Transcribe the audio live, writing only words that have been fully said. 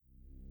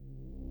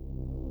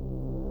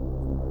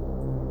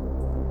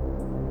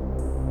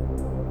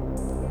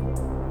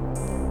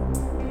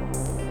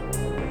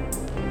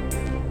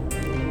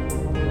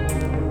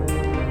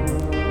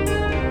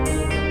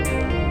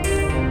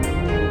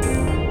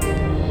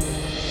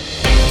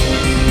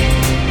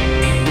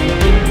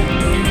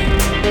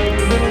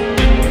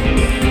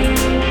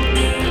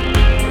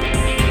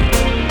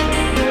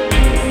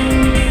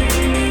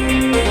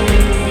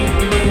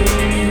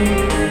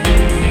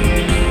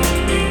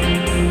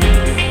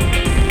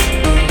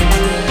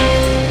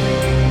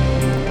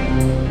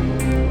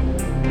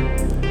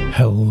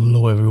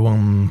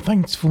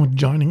thanks for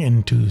joining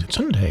into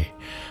Syndae.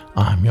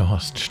 I'm your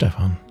host,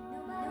 Stefan.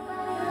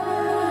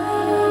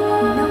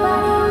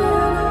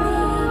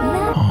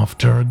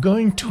 After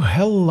going to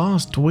hell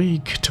last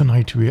week,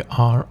 tonight we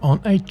are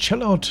on a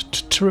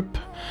chill-out trip,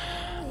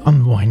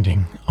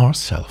 unwinding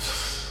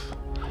ourselves.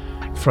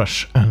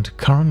 Fresh and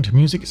current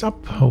music is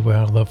up,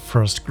 where the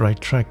first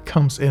great track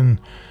comes in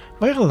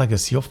via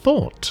Legacy of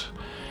Thought.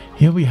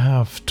 Here we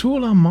have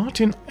Tuula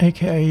Martin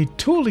aka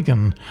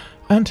Tuuligan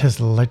and his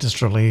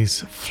latest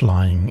release,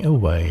 Flying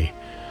Away.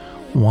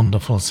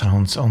 Wonderful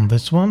sounds on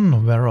this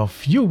one,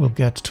 whereof you will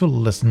get to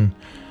listen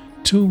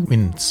to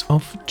Winds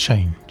of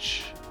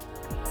Change.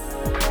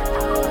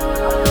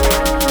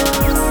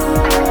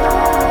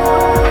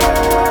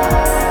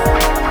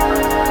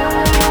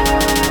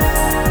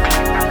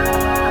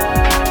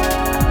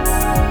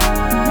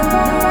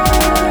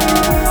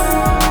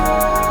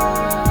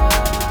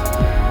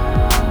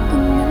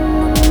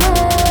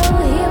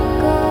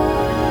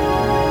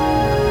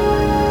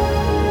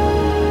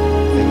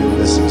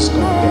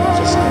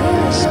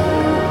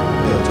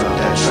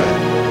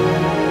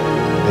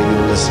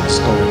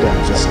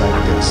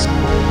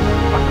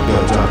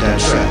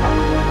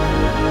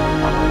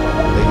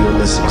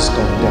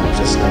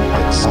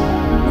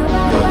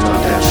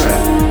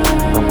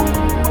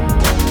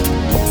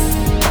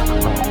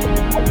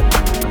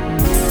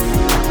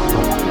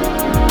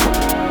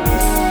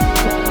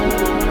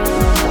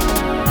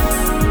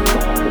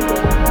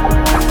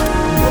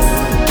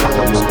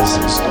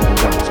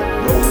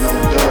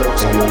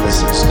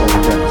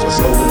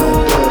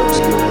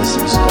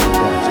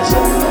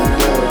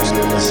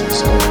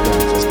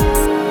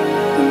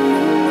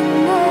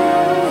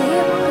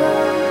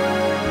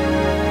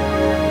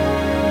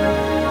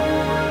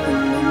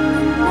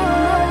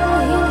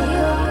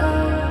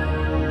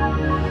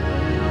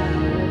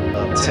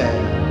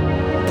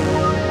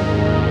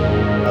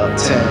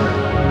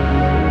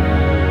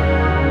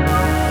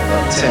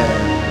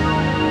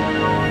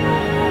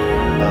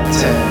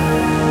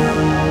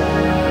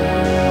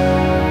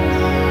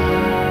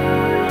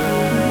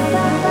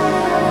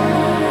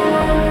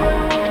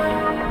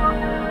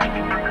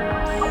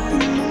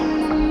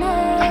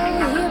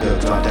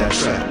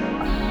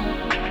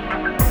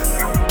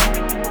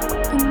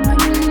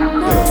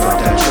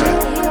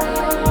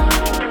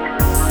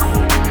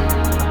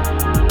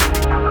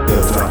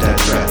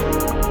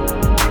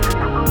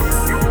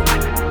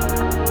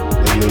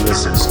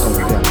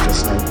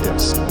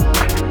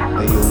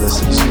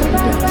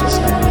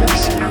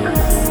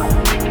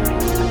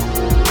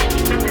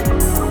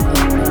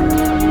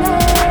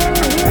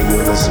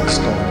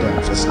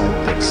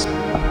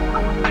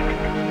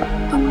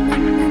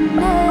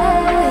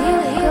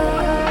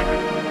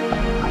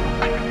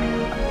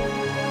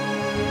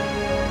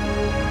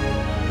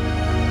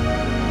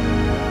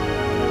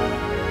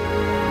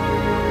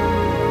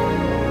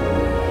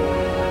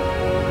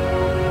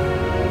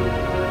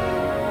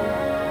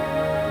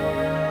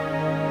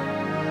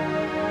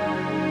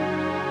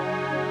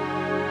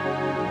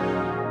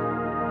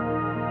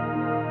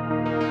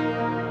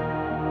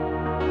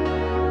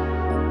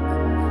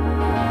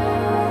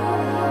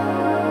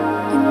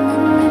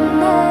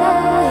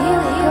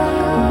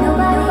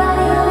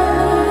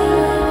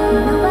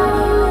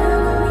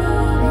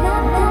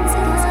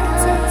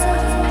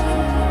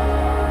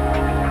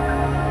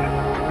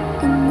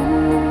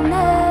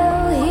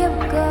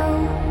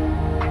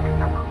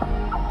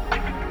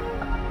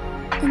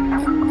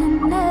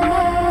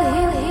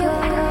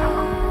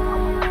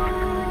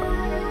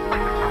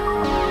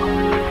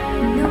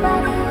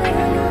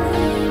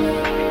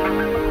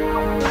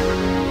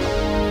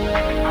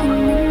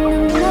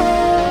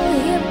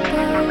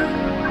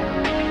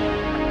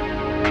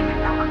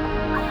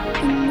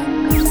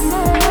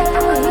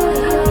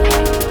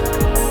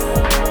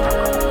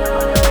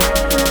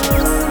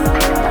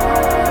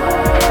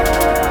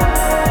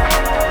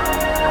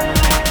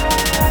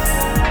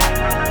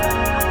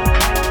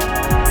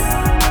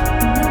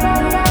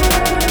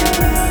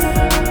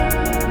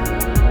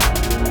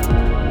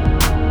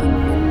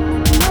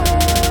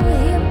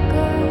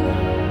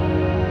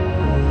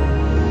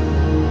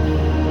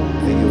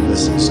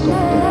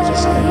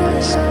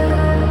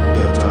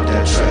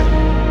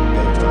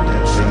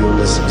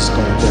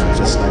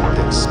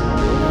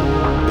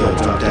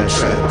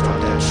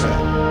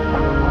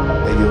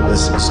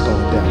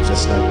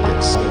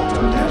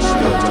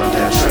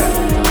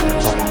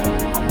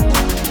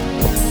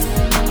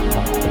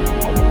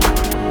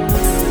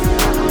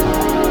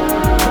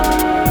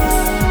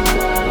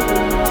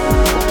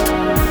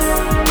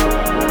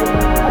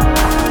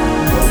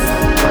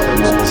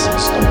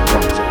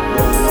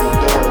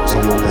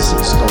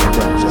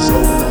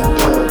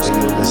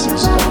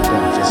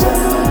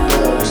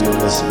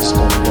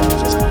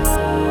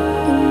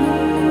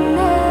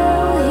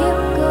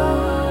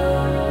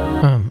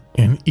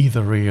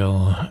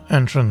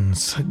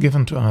 Entrance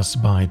given to us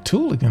by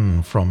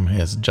Tuuligan from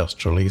his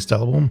just released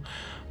album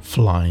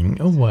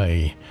Flying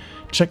Away.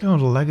 Check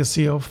out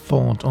Legacy of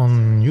Thought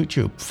on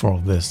YouTube for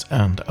this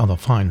and other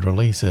fine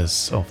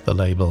releases of the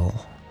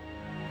label.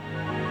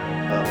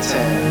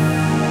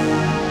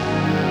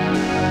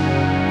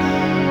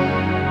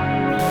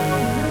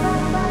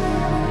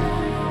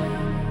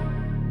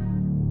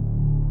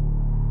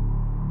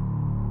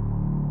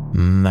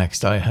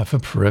 Next, I have a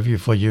preview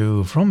for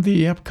you from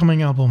the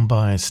upcoming album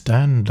by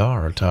Stan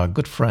Dart, our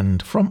good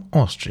friend from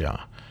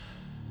Austria.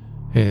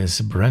 His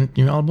brand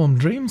new album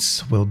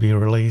Dreams will be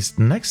released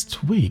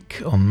next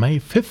week on May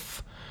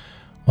 5th,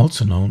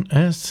 also known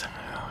as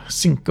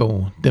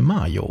Cinco de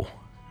Mayo.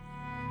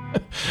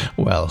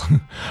 Well,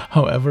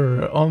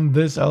 however, on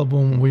this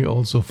album we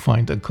also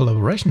find a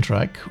collaboration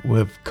track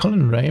with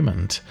Colin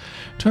Rayment.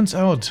 Turns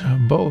out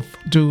both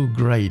do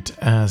great,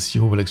 as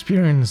you will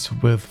experience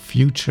with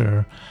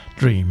Future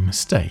Dream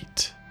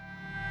State.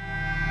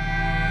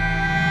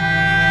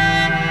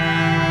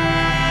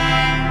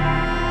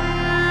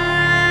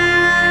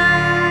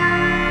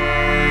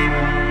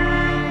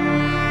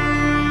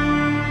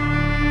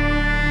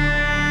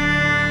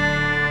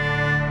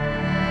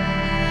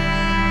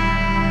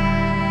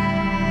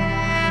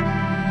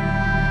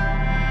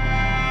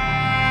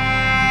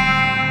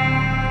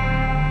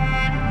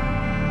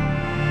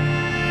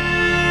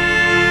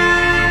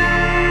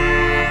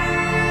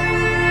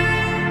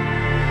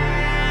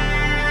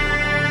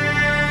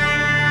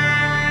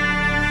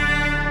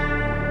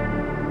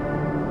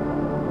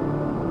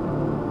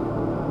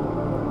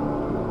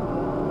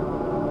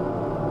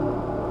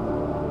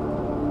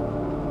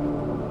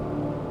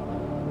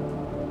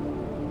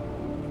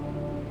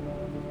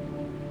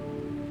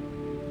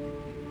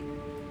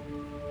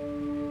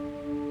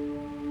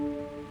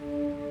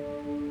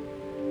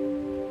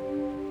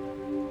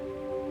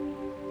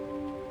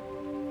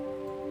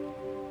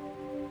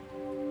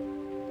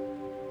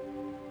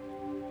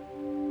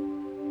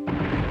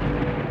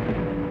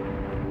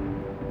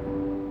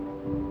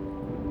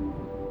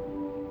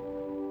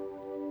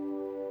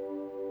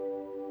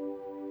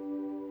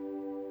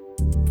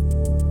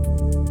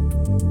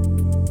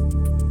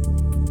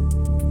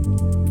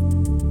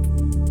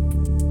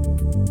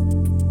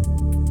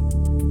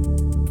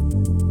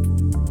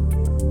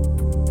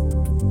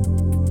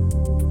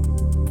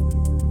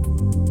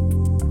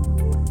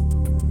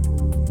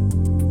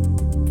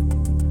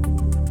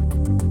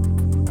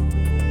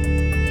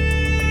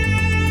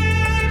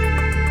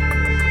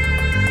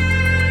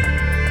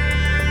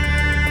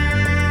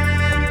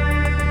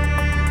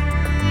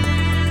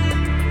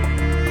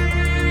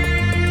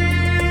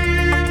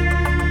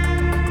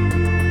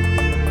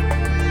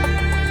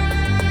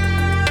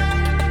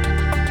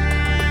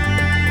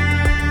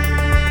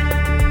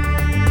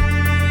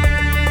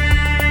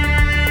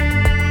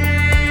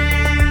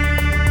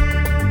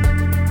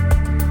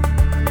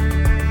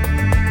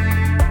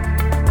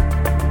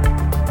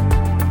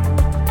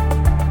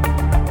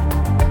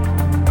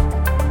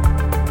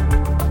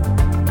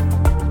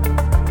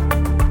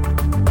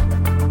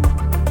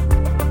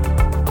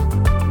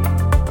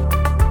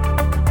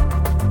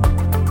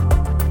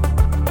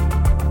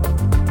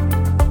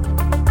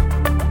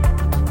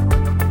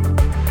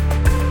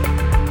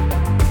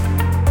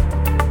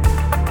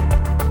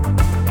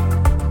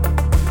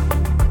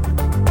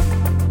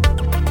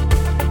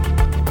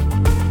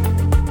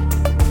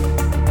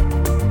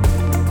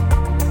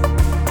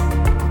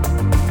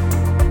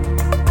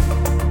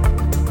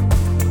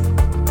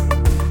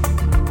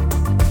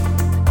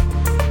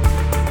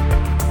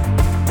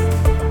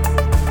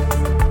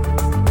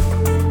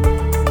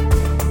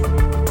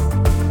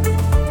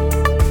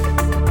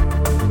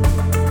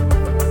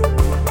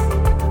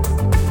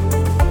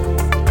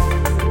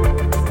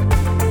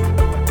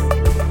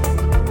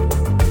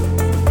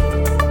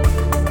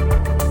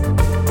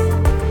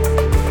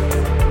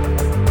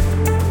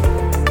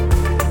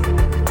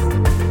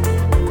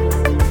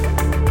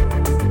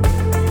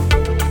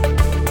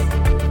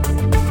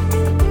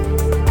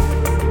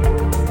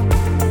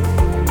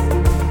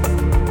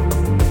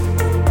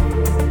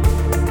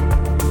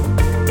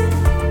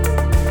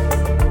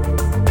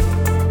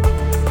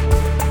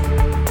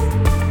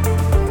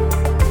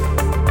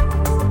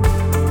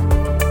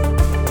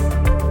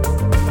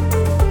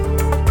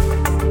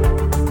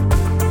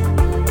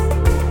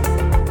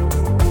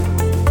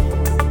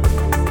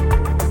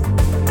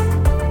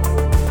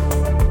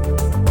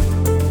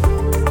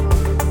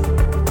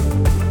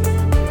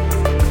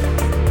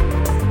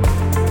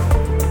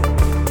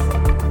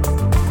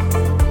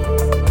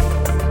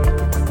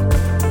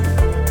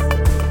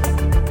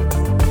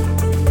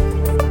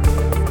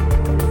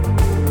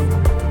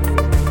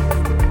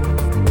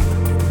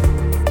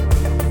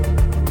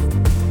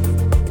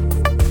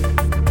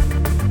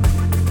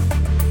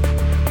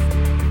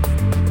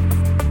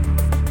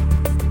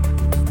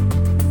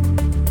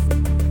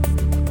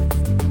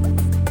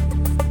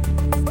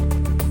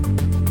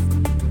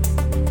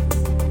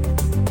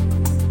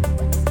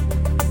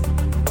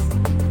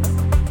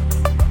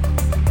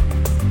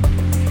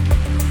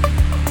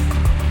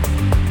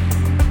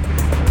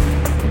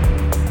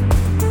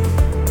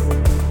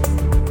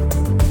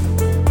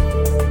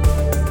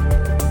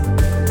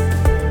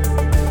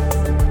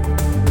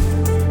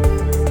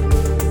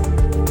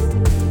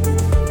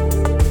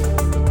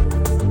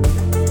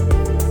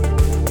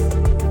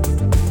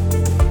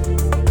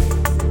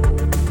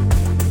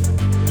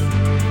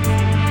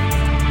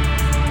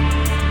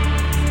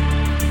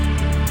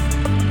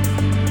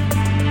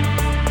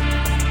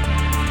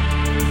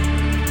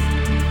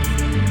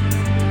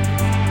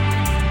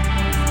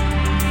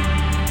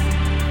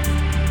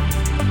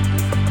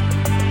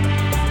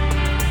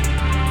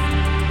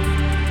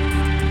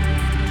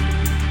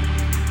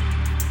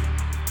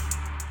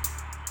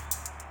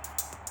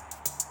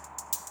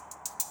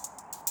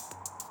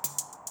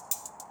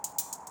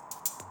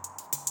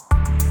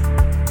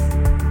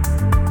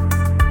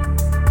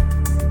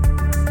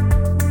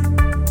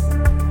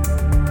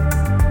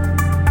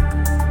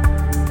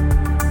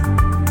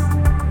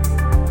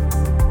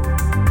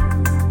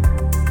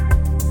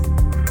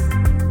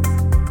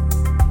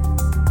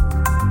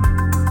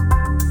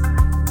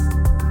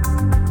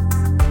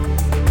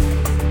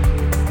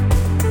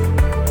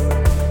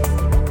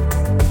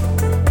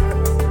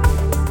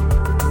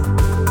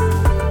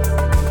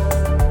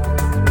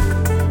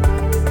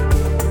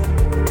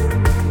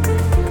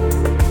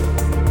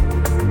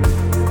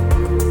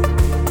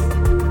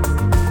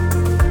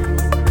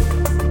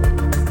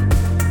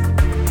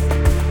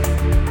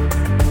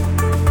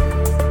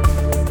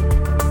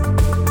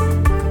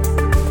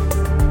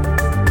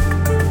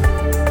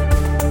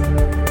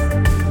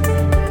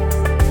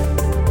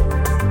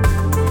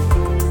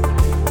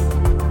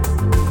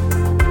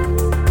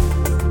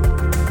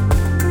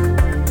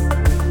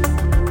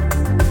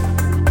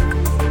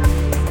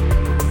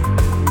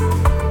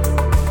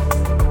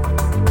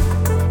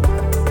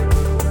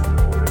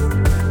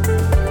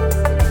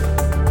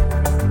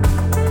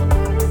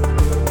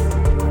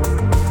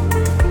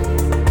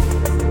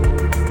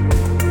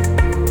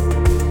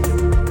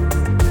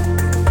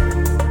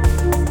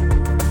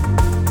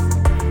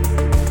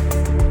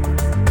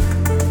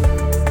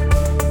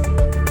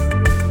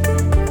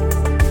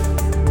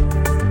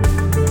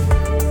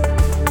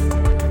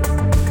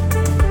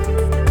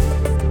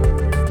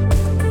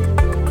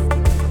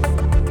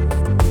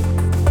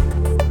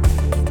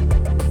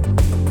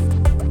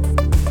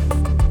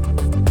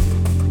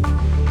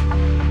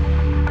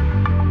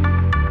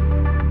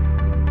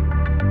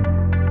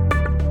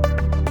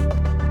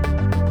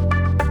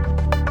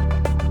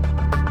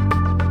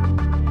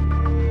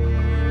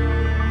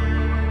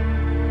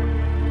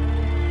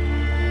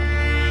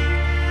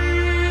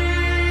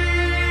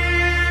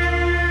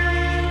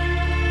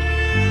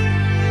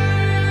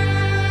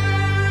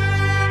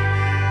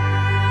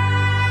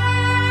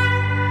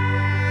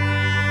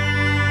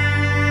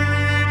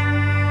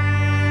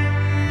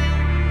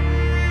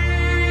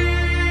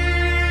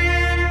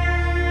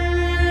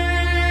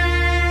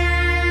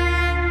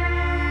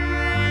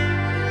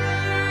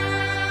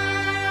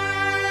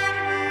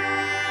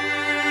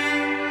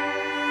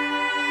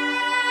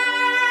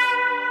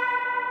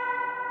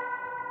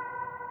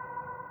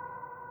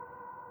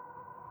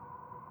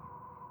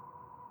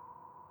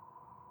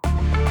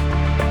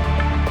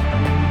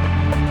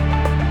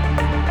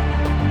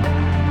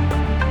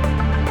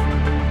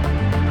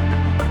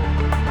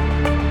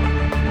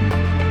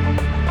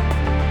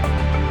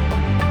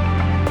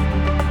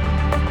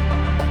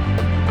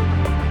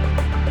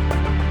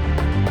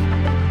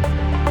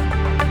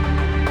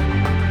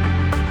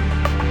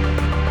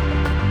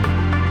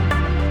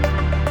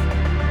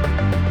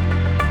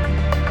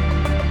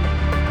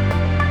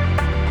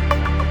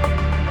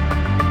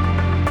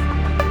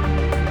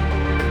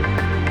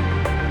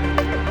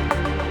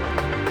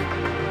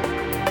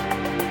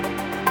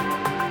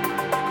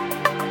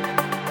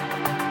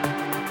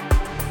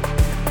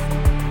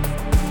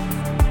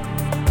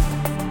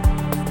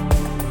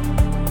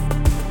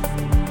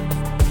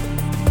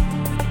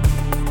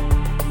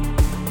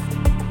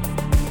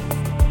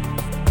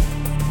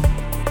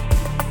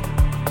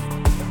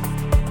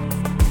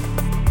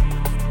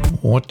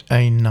 What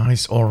a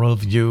nice oral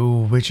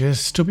view, which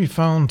is to be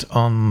found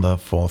on the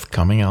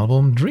forthcoming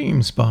album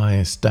Dreams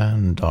by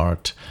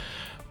Standard.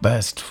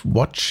 Best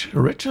watch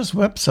Rich's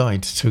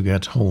website to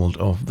get hold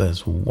of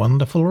this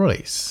wonderful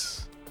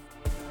release.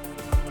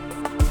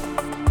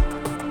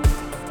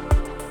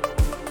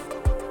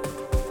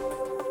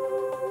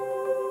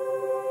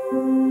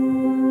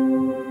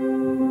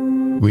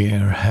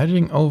 We're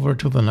heading over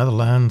to the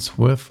Netherlands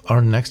with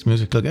our next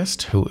musical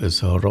guest, who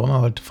is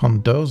Ronald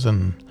Van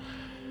Deurzen.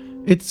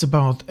 It's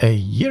about a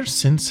year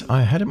since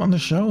I had him on the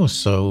show,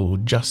 so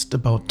just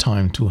about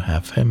time to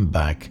have him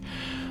back.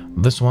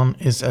 This one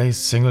is a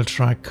single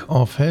track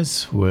of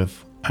his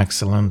with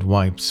excellent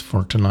vibes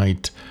for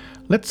tonight.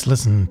 Let's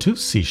listen to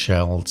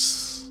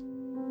Seashells.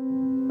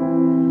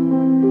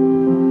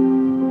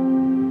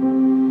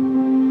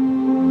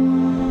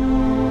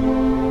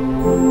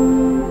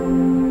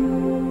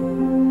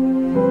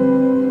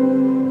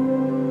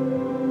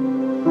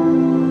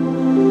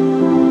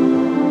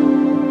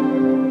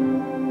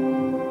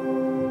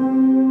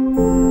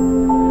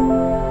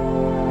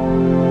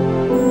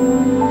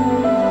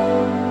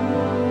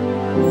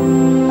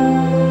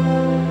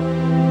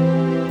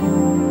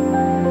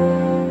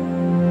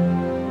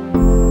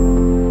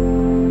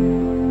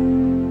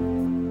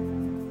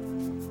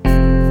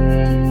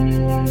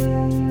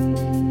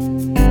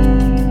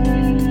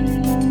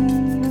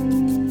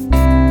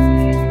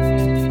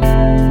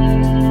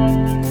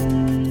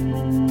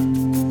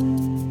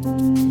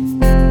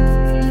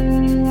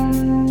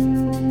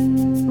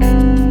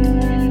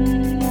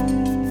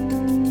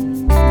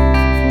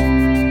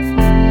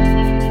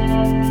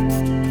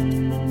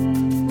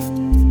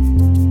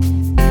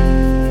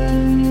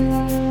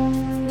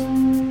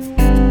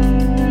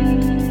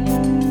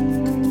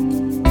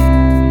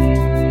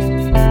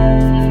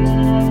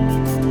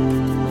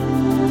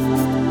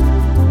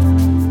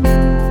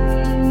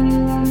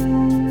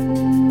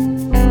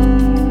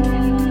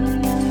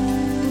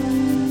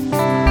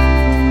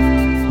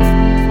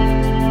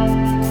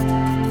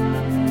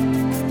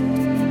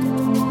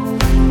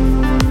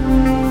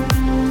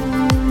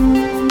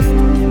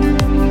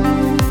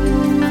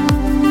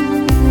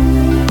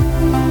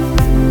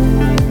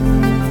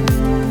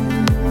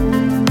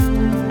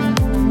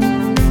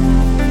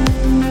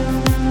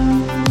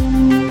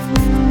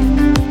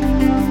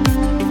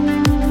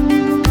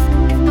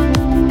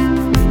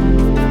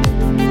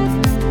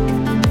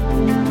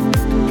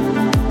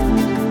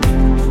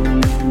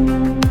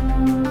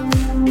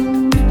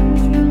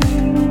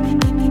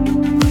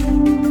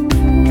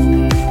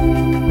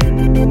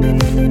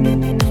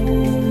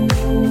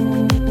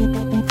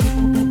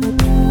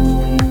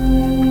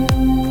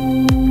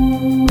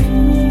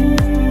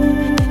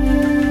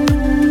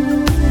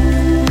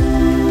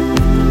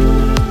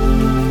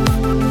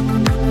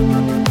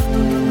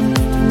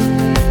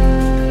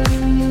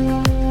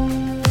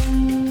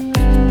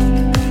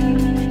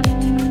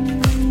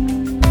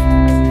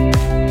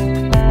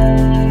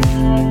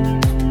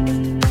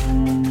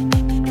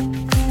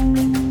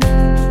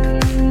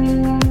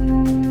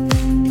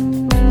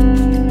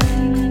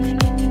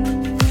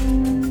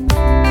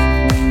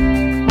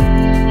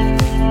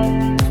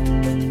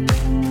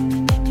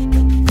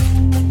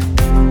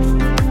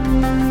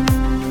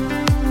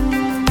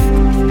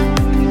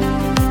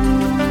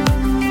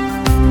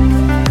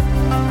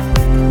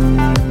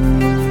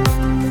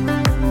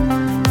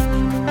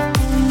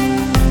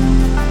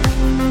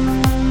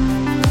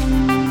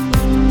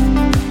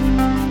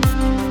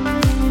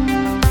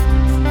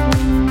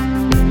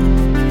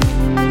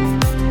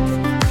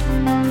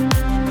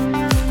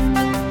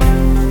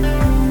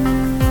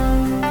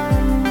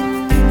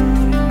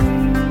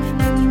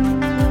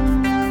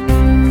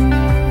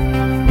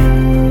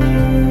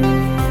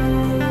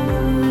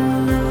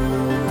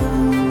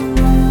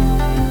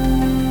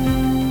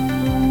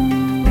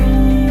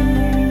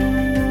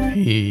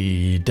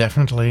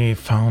 Definitely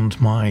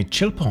found my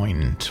chill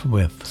point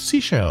with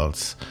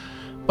Seashells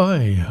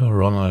by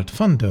Ronald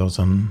Van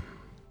Deurzen.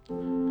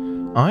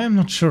 I am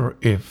not sure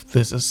if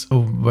this is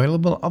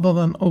available other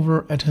than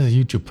over at his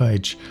YouTube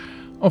page,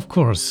 of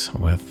course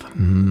with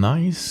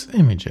nice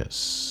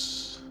images.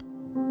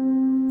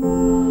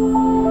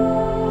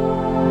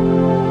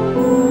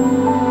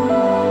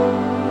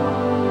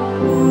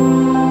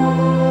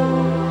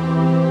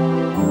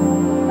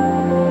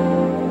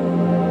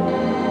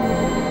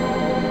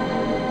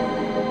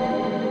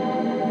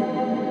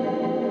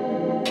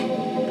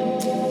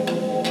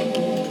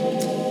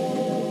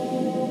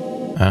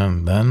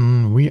 And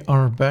then we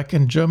are back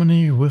in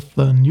Germany with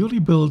the newly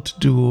built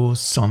duo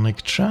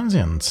Sonic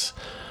Transients.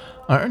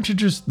 I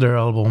introduced their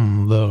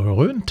album The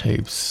Rhoen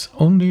Tapes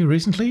only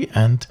recently,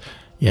 and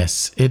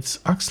yes, it's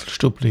Axel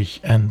Stublich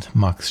and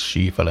Max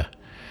Schieferle.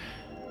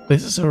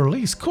 This is a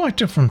release quite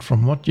different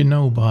from what you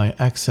know by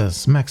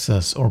Access,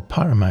 Maxis or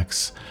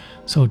Pyramax,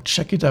 so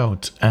check it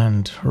out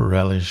and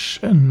relish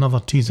another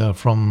teaser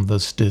from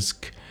this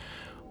disc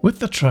with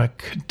the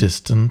track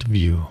Distant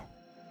View.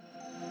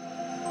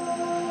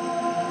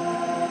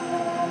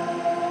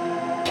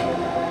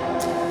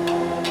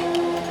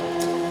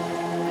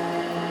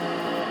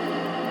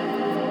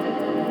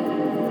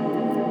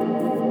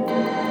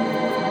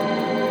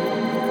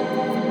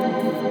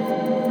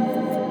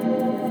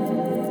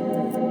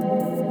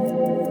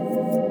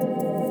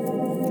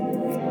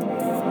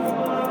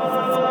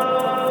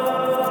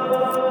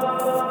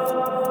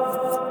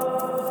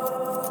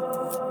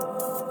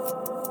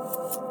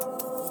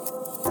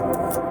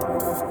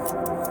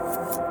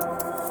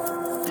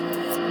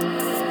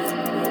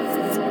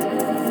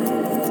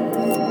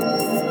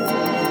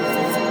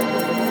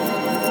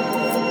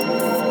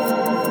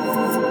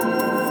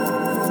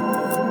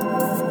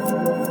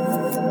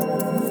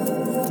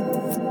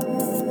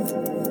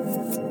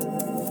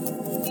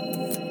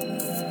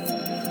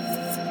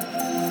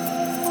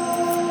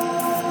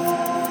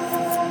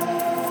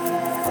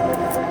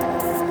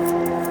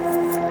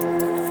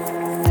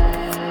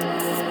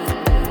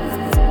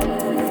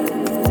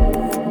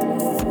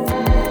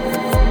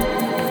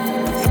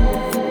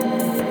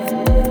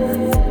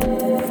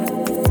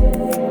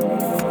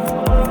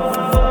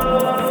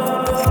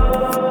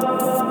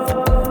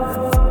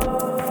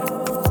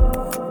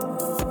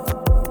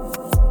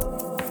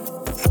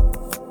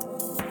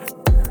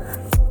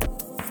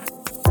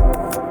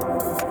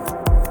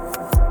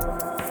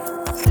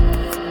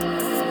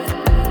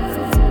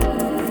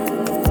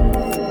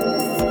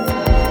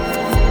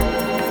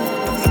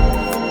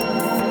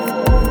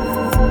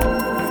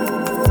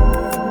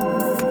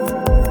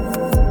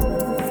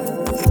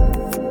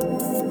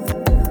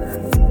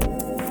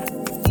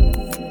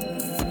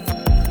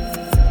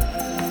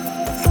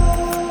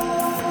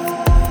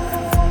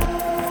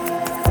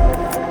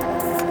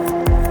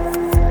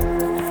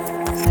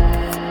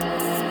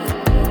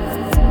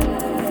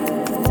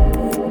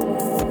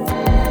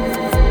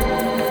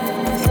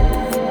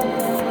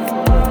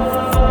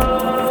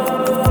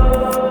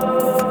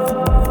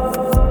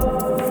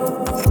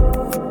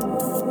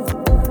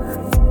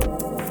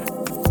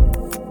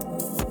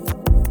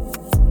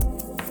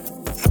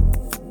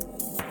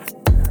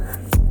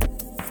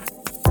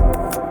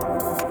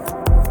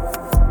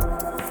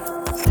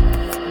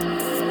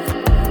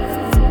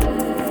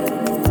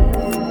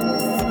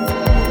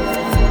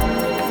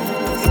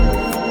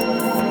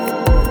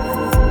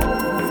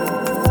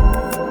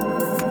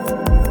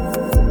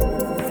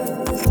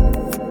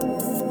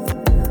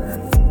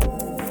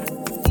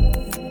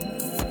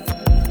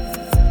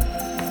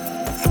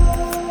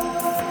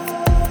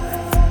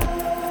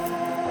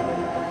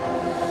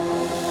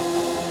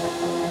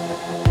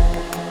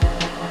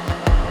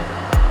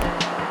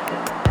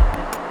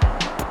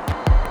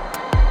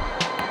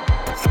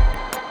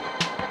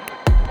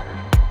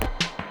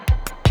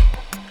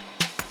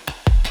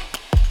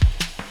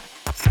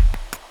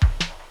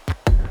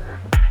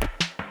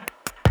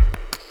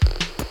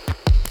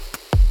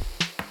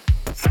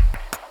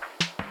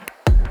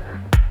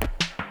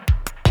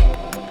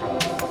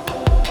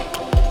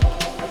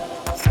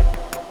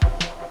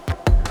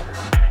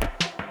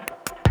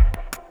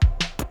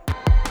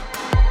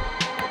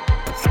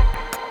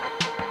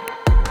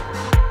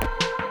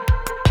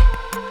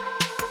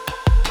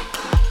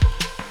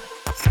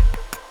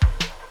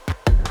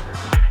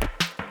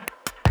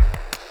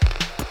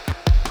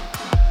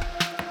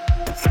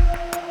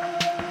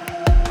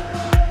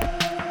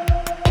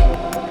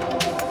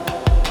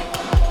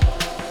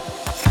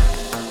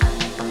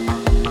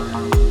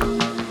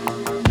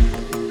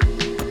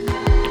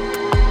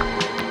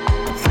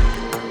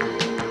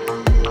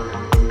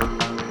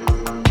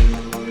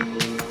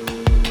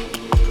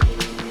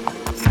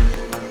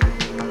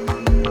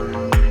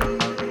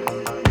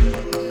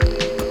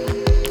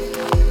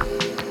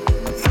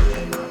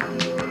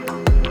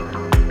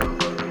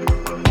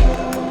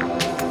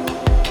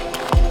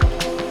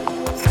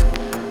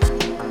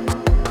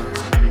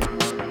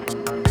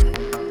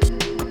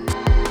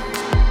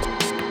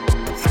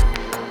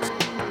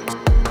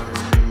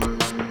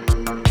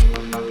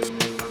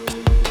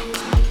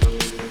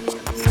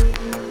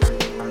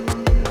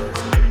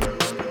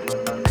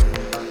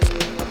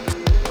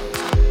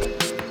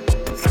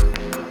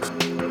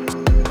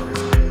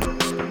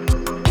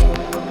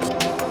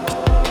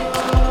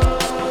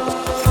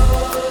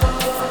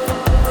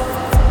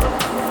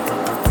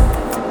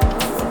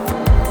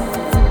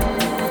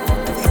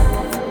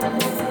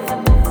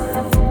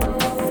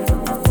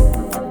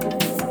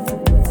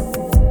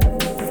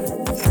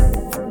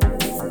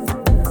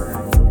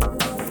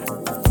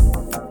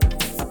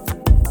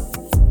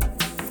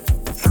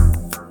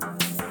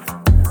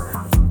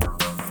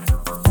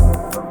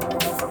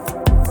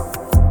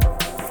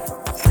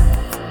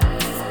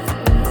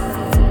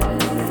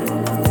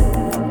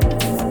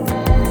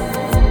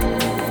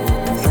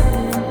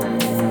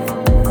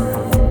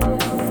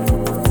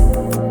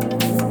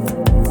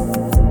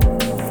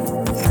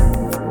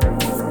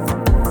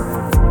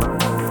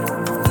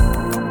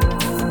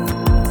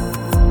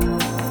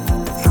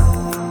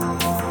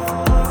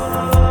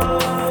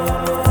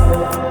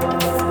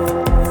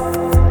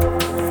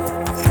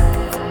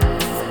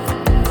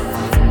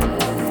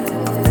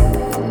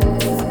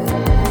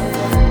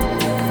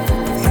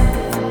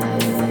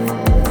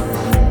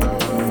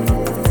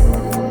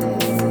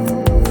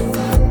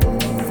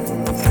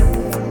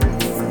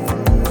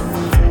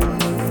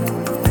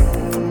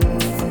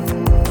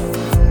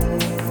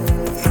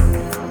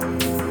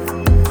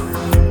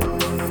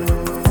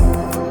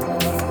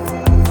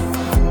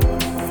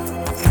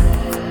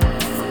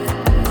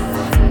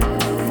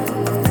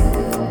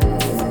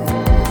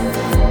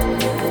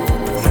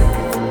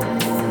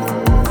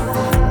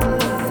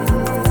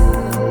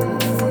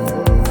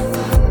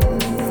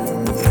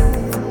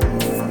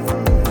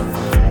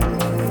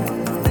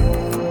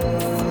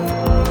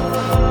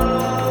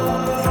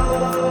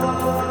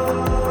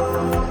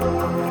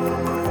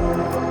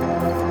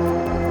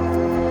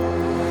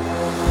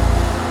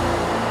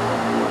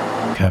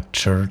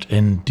 captured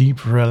in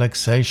deep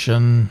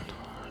relaxation,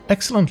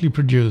 excellently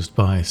produced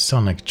by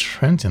Sonic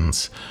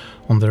Transients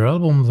on their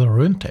album The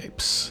Rhoen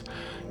Tapes.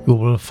 You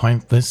will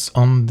find this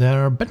on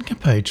their Bandcamp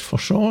page for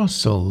sure,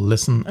 so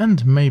listen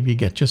and maybe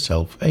get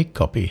yourself a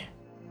copy.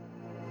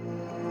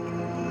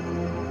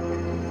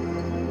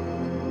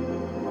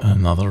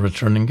 Another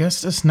returning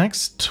guest is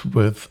next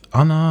with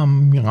Anna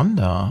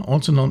Miranda,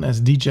 also known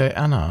as DJ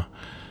Anna.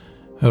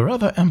 Her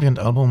rather ambient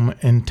album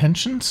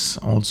Intentions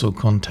also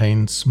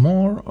contains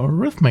more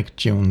rhythmic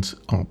tunes,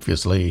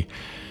 obviously,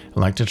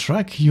 like the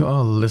track you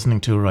are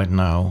listening to right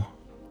now,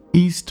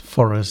 East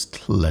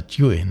Forest Let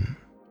You In.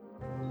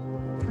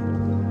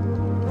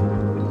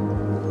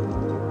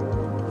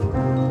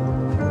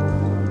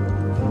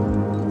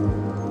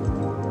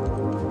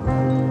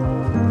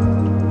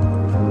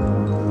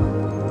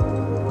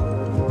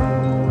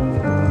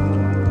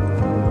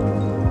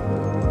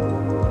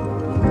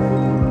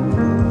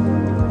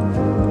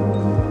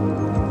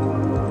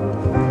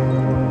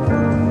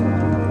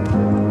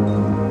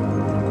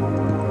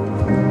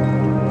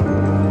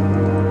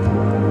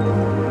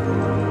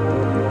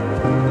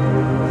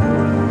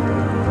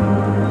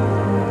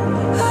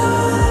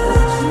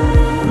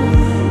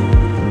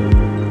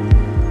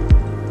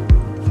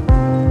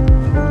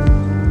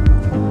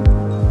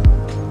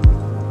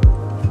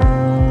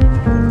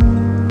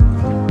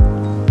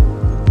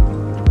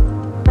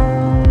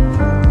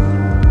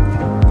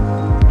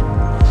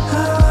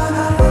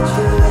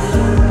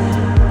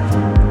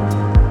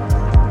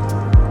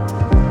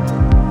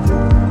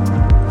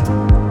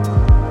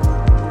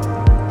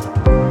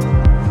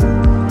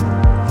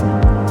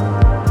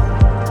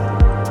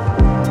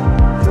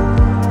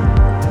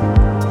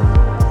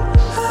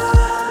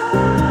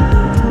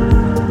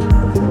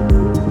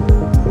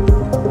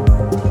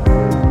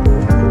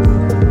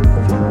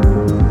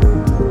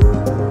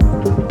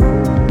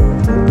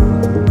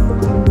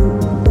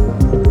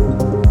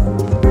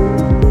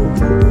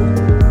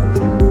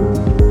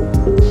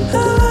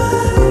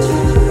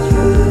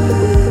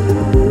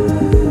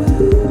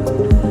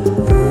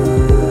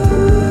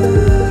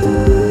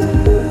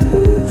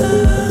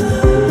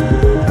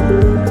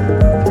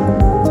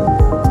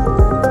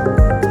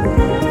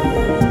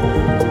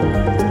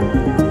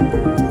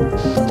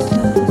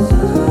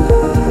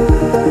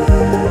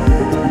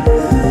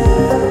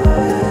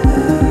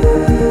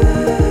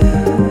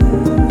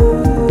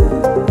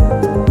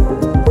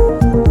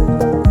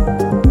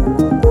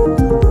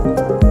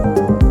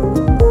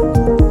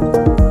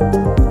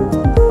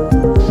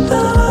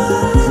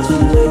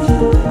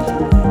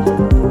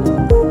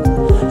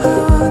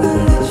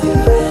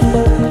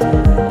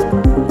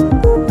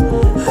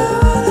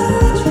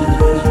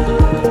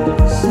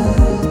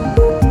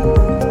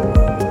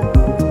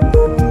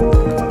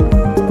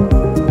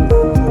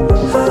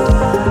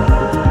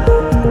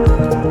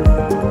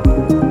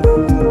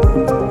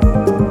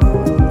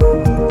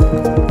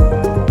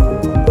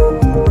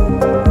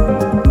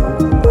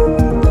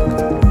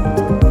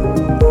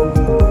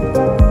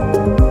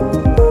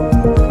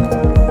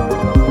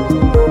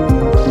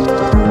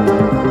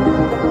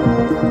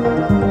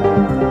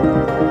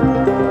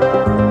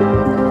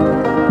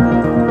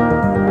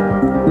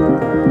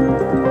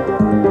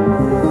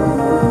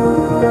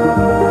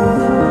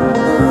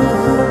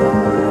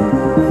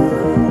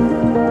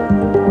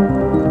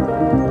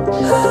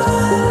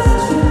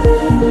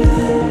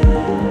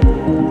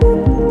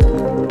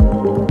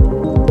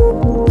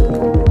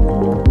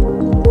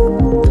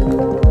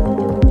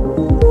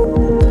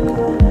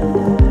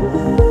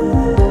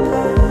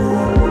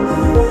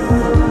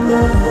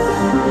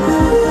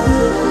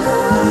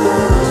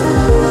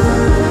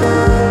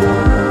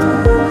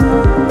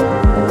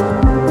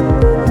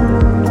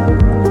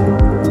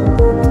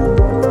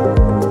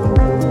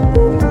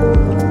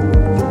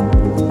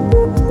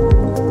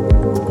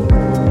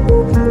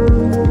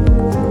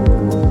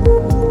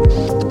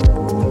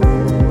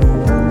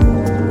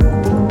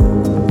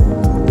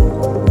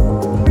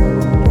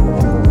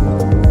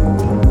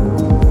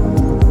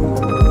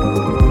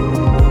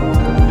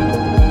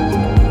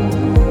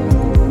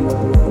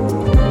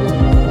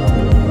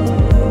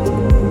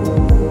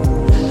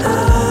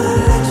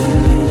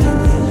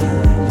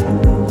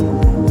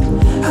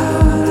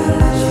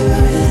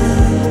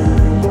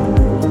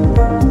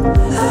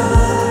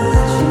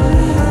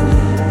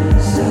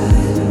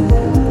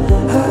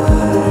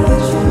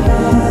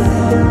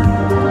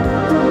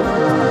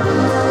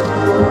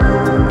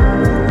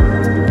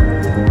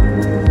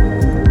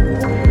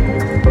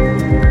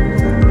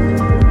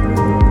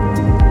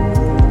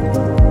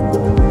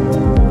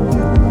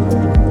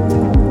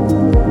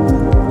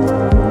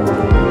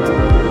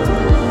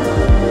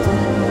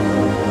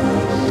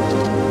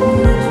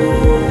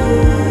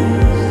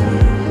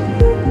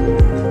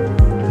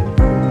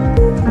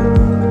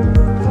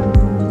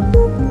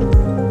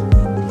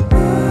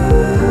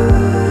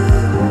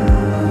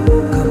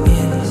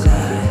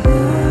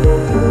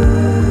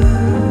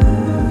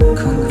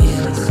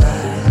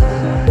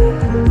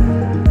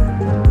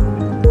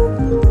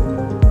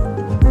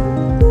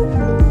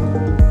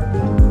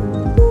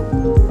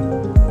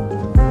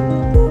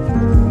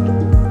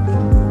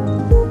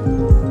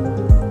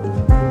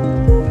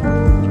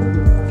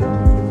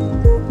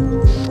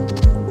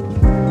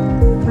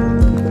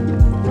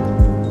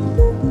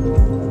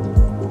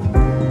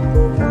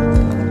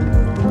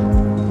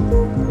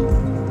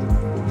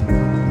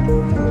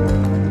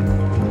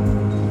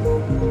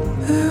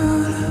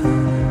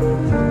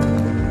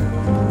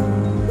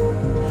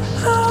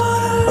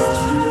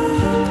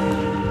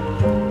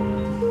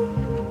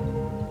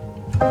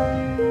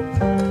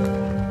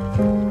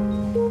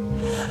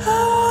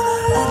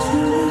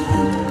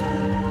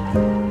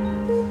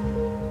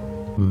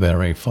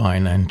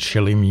 fine and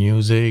chilly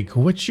music,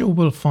 which you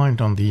will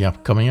find on the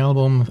upcoming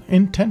album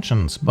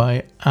Intentions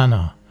by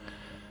Anna.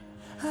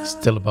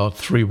 Still about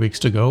 3 weeks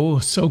to go,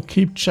 so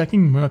keep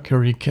checking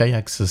Mercury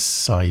KX's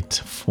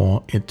site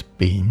for it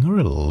being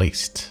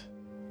released.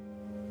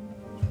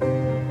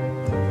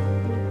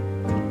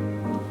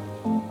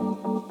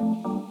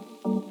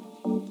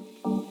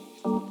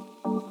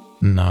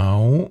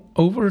 Now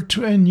over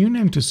to a new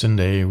name to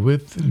syndae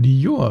with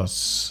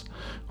Liuos,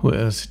 who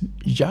is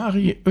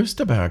Jari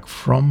Österberg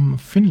from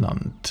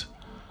Finland.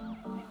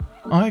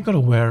 I got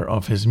aware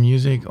of his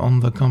music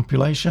on the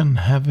compilation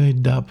Heavy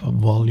Dub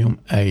Volume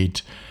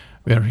 8,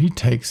 where he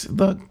takes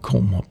the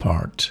coma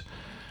part.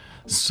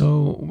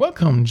 So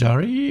welcome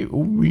Jari,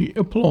 we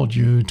applaud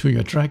you to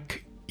your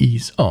track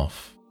Ease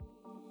Off.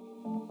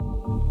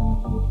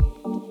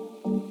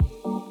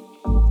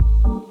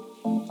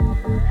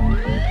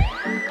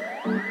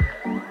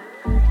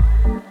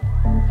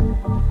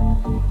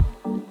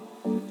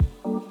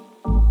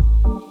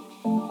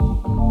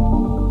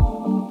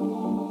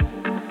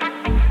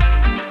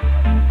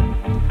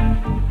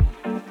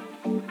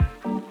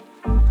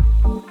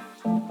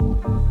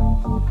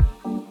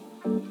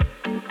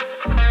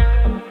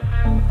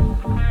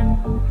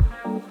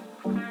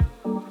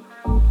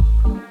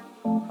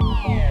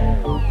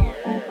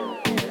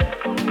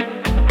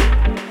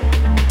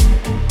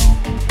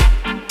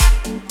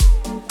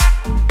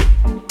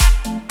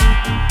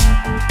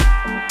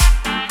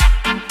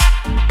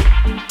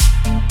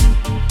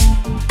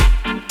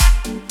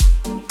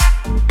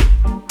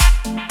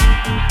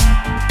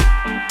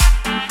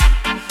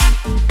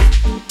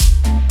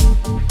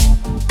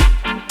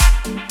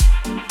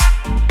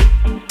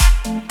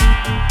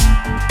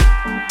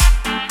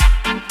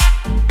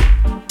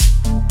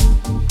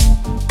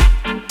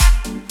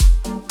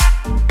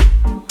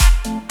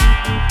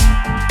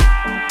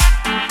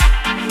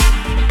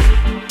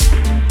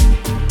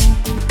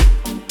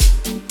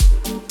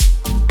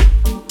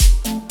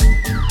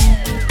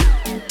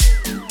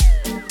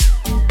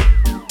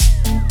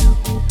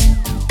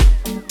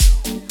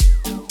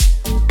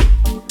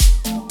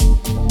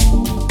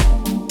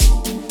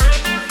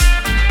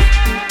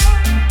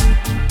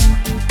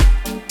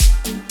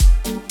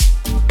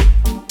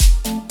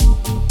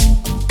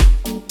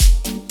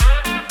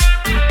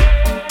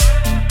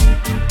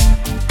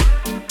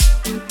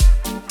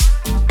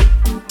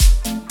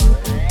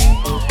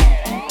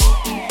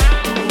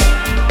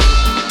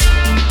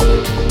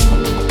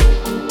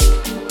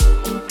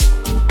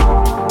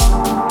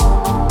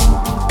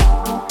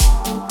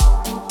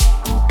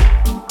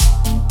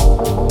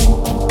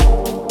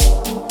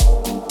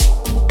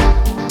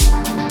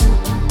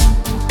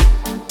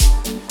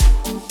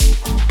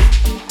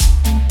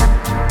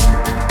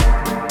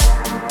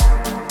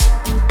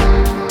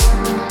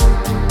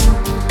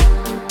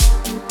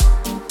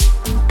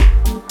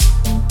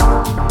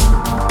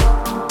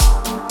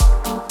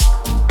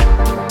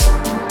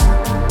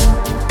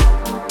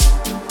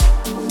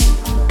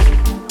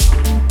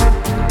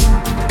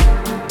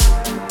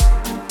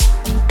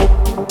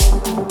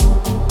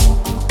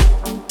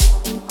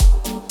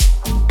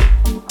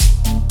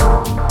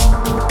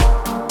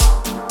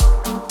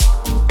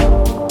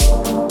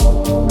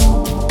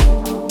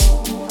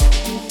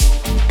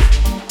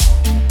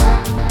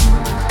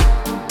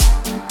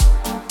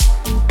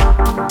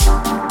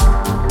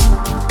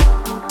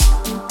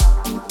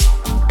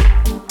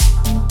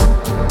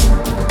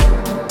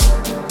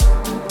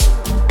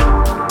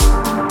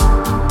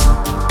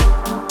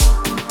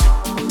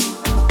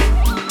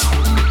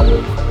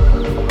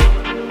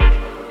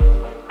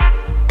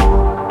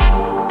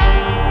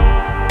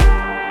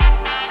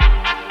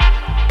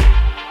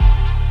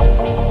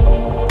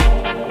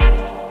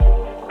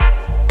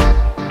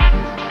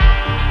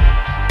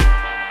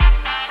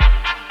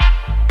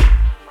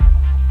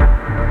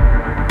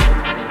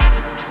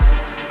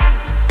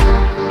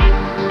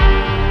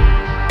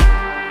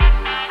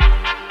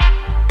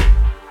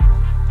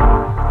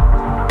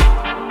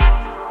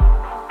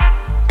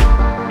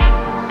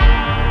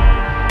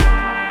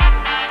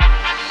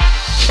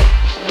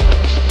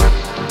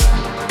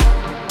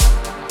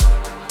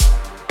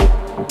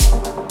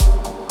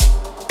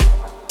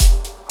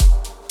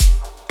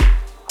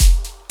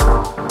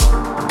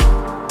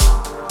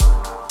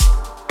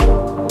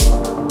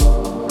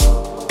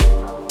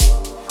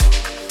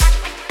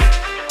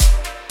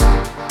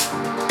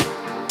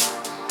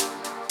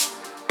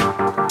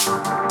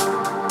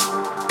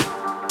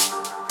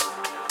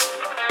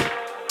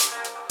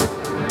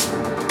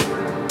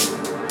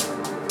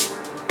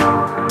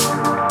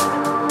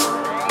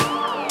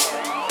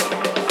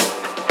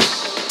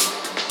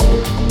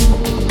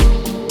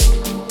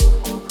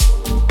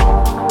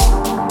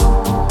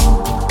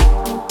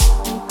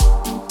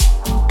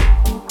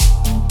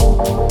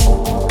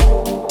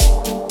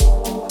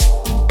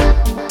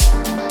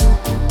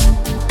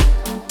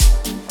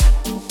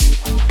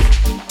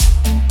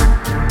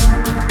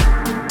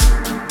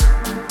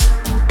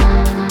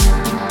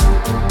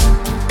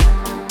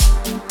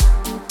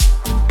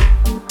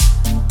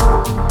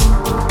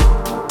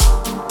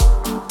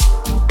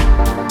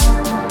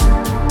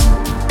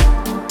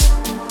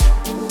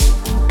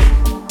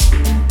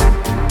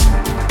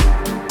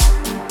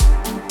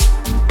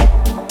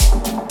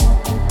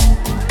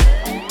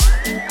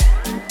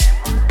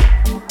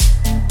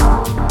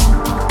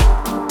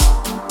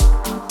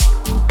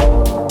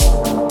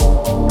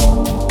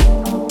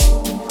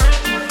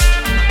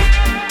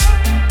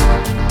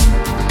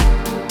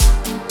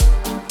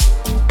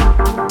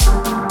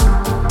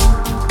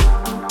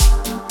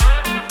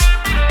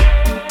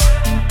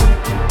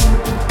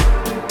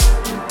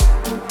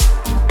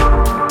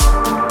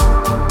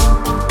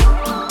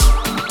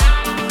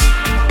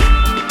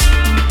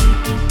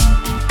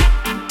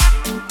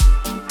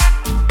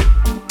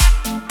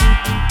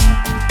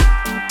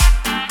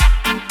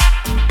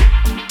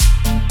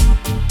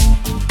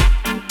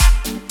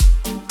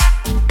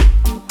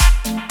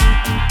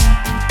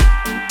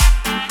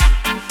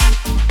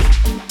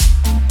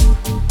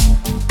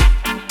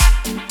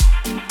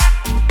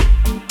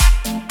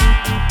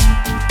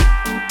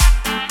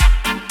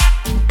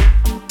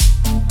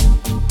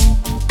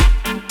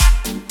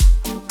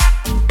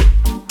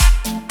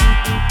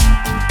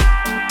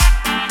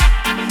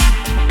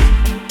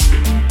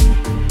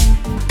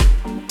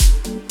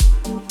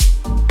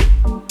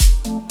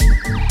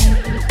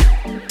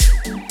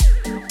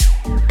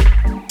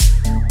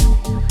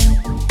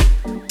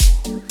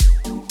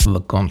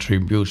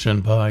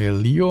 contribution by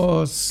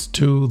Liuos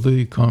to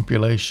the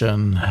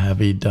compilation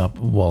Heavy Dub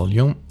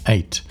Volume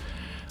 8.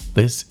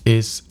 This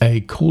is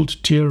a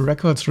Cold Tier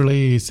Records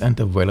release and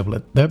available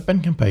at their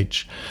Bandcamp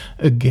page.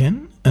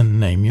 Again, a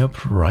name your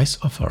price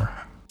offer.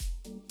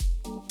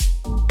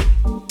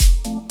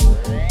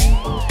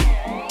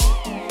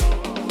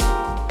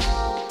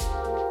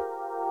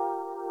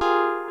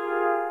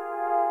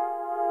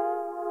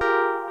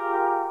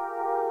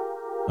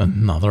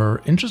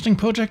 Another interesting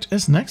project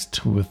is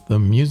next with the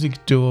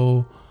music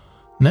duo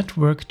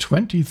Network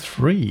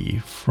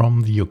 23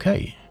 from the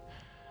UK.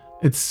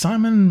 It's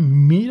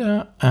Simon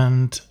Meader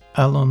and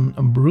Alan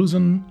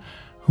Brusen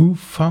who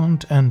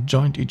found and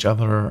joined each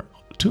other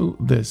to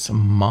this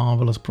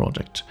marvelous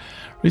project.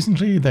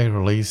 Recently they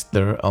released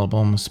their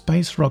album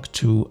Space Rock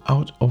 2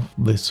 Out of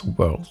This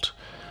World.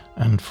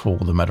 And for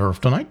the matter of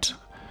tonight,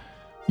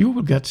 you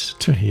will get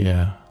to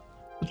hear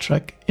the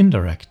track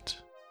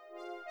Indirect.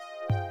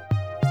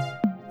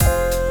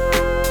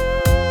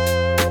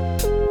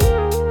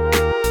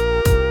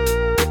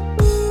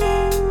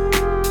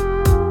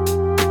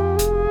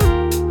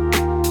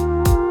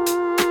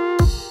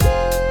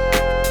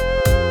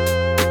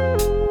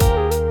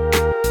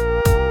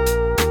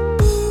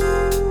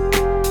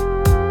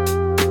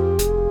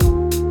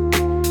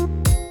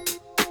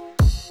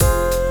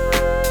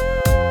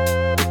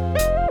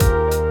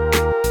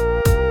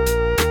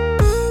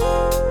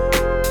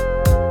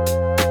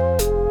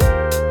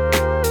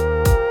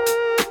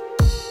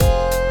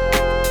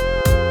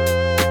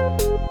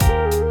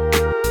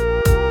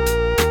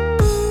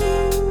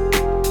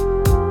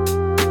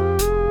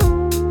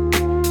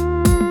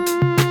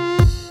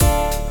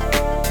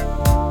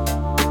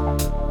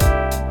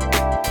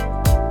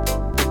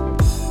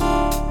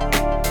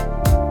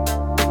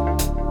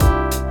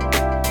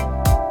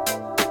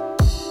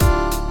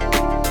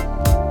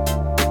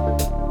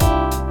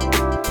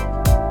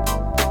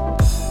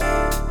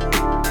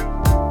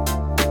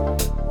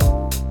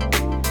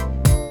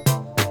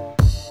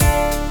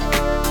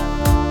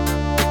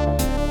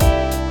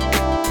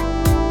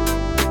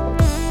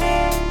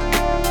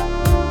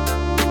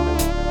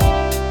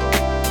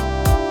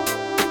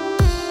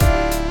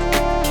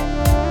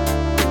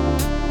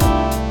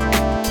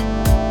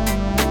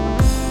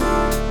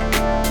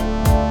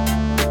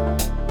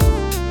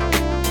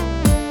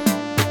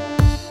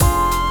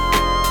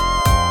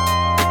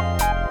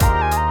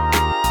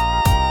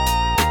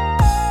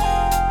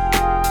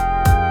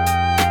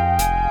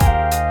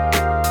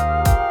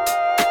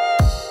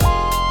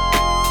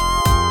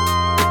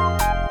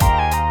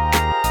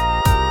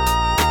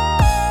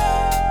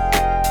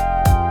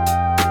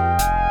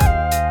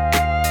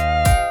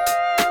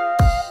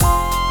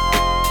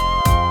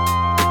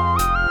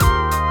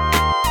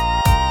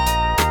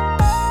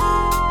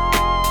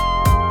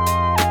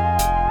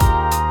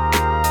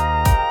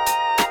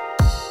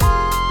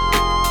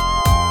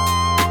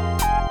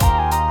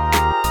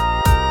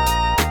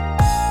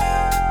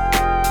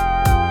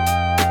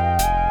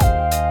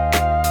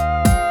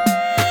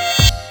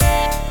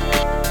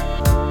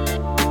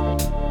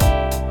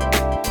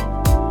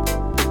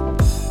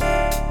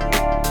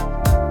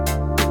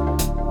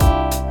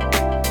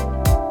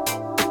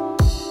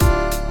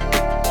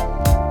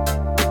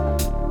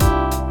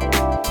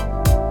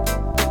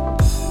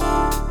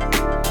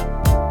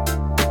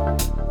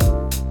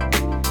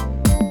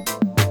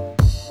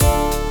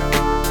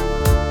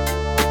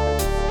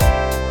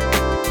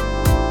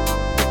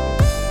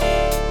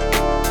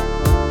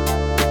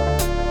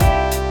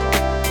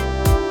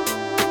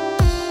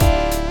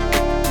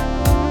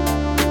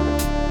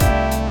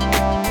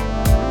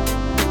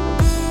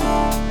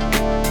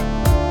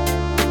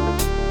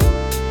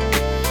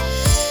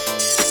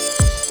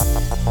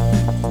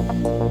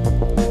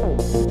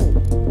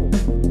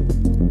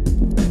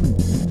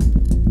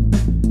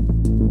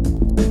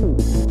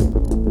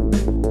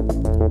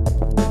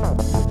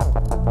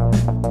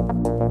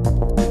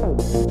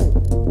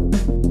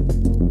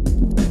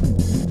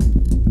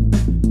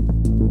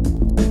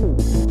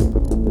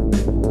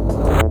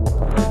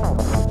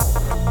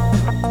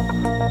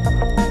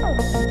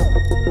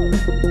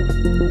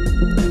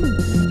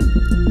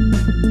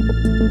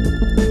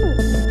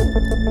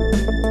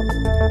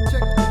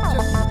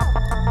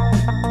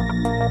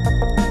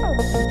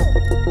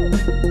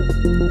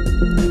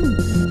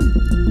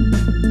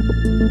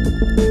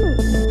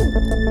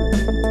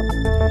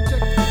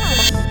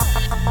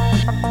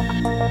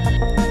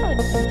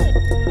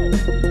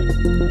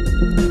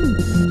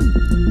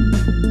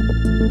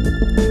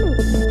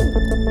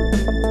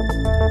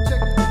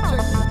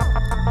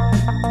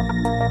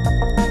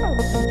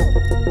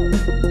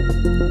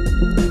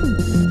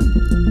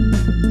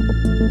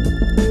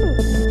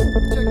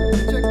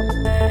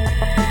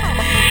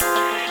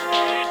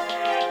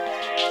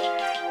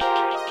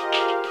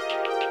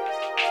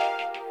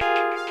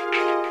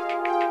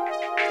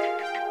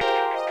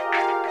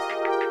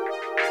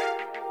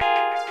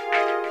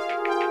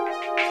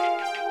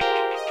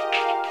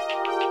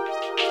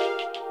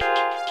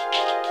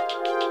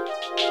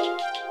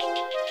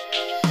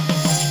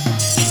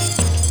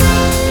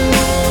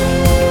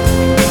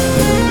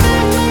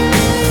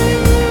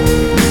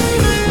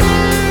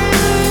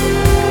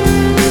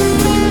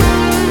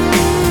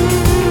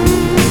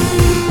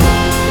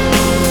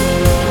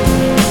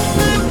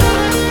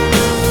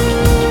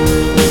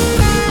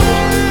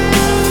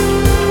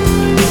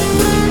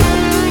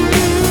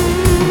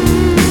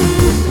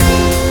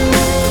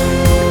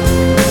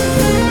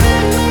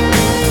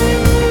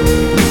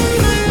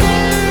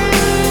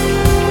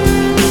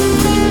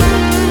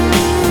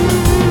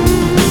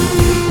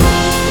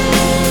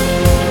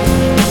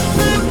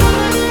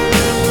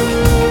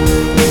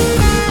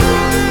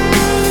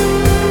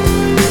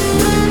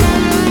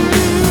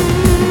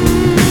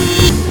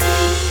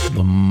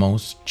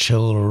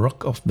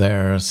 rock of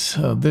theirs.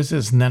 This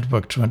is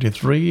Network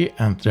 23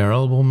 and their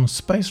album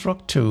Space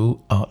Rock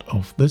 2 Out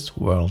of This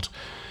World.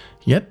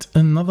 Yet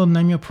another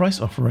Name Your Price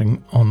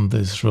offering on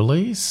this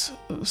release,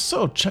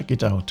 so check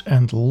it out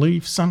and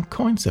leave some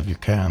coins if you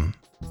can.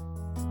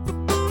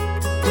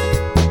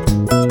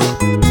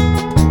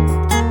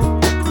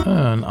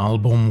 An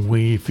album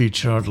we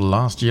featured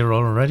last year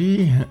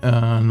already,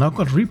 now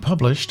got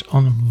republished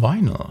on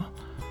vinyl.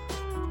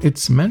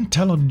 It's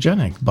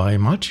Mentallogenic by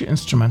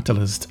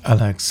multi-instrumentalist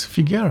Alex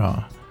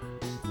Figueira,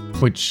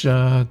 which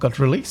got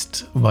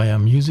released via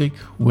Music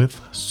with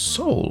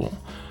Soul.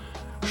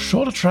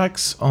 Shorter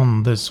tracks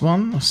on this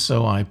one,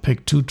 so I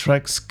picked 2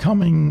 tracks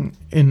coming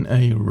in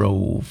a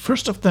row.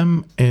 First of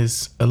them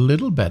is A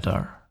Little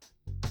Better.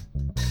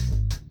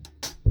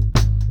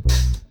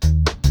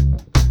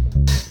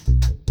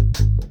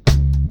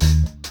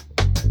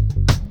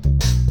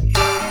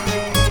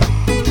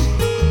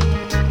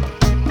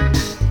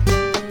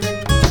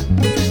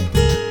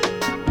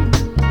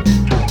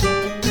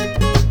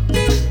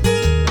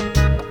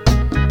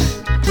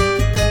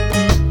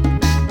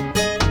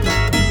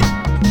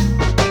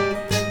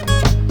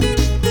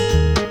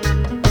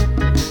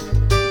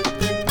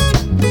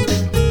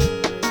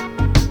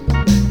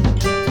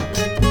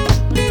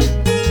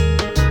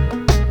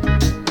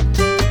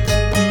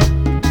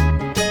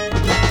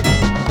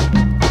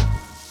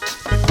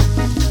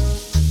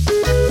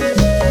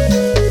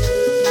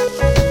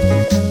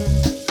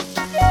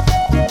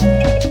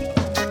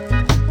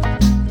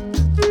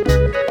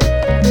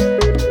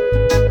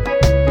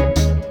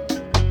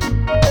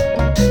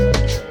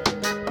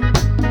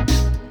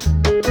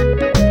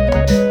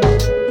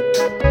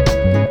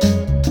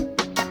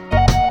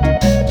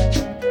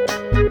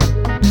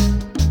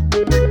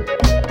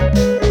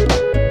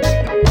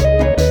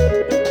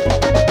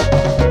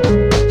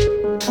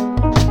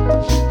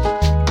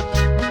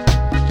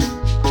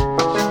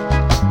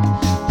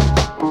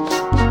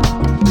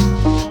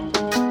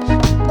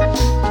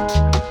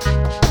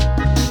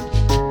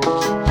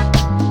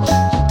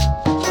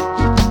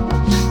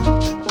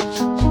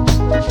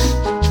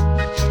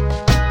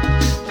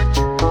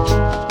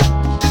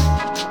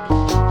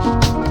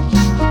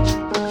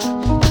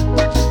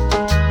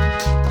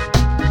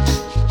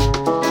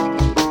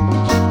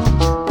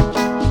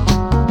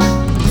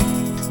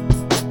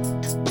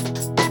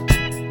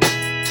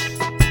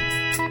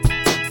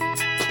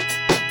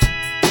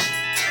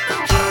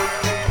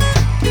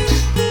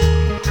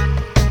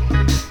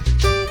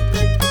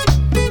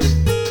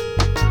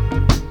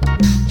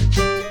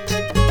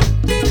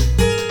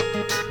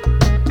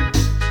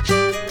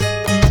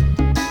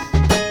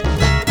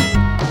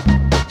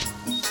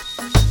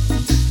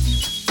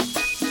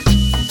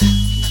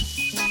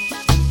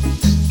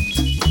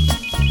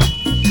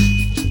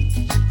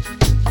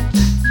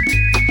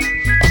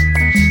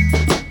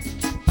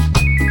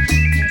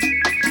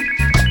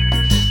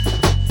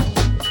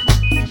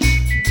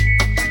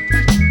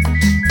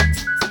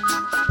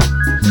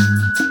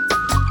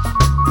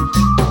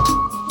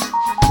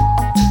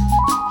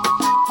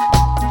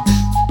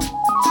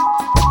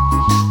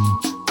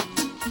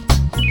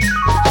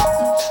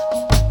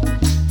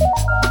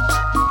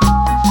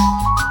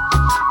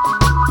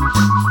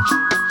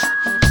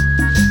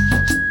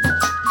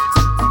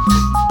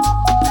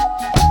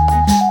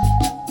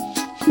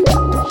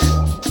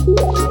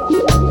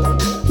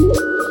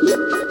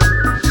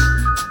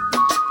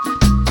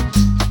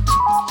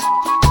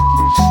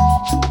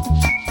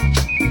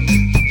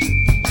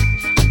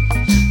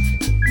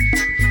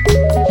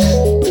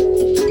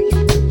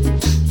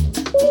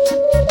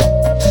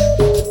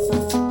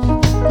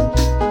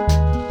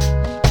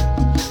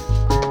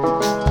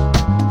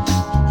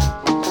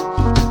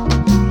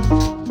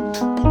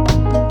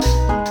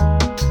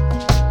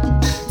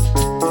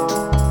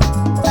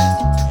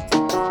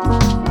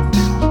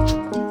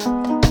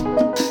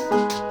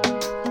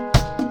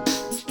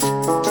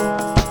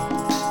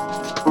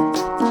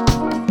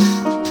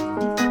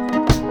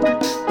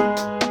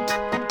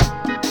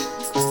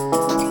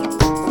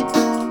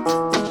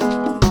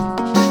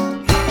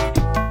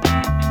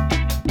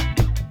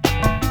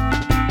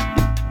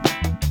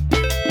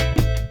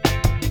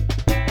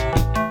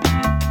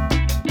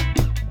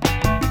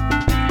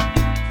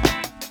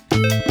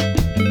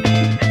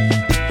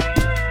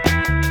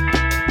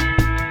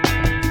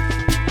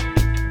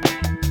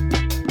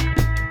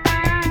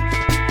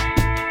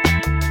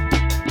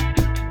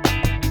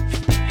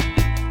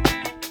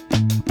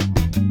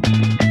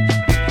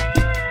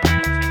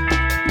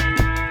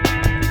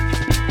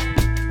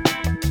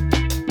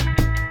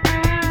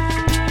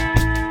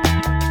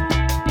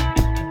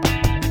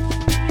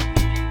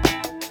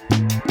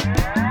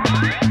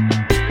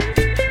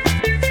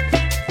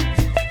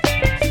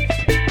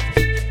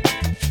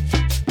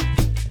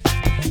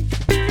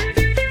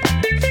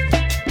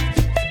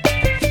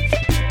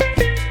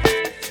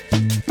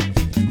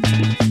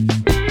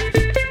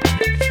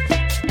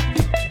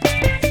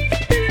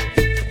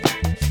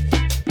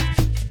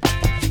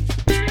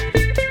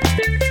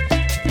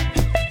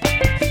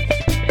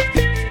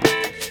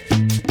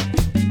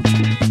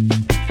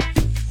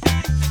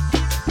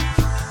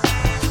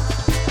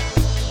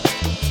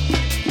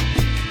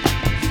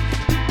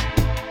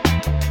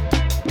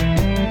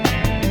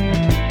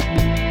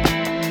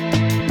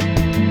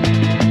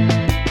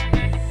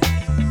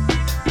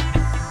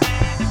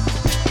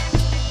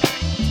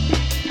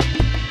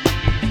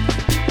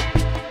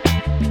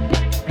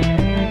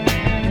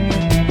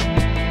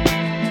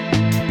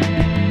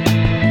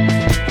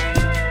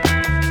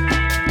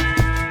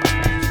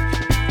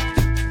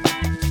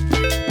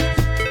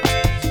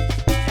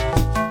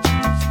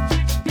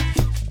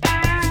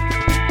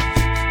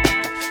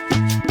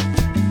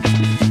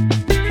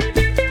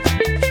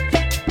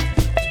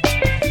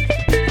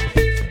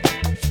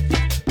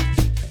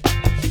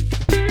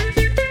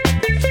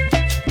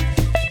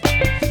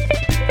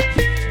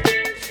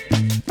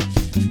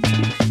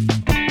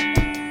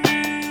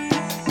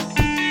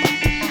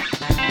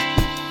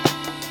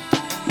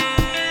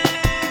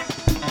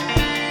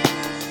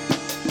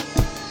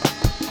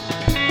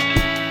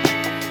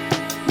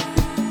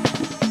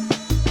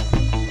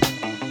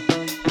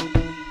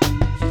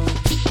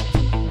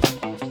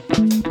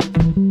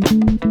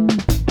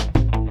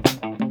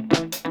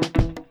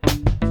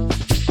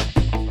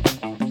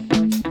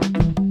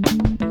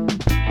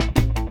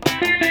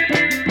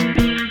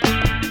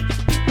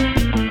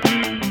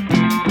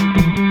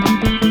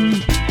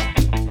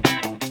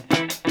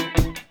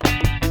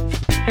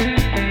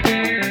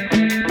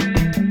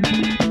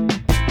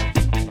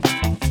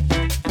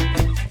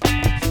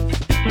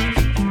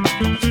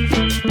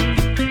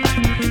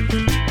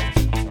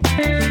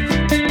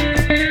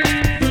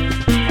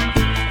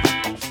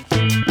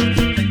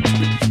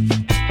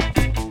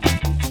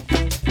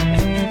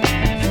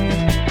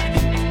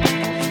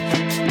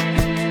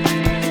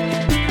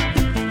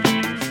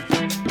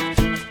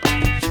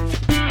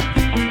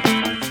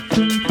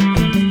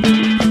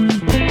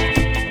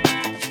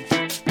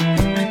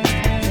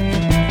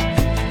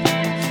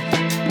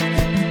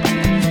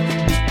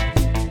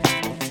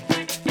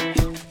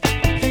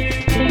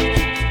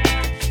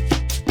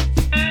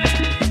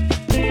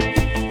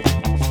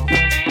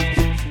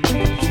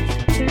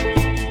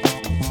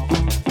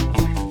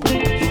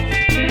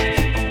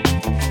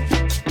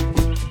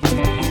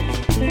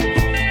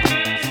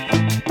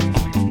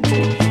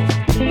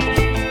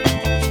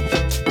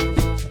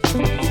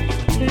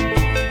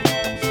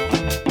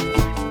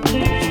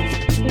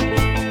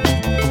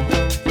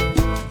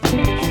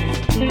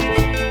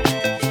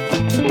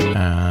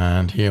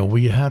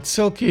 had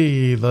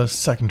Silky, the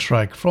second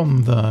track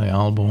from the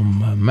album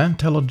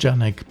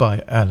Mentallogenic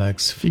by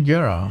Alex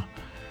Figueira.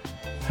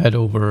 Head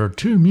over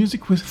to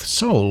Music with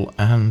Soul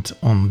and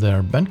on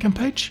their Bandcamp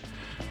page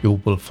you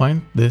will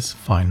find this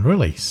fine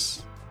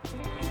release.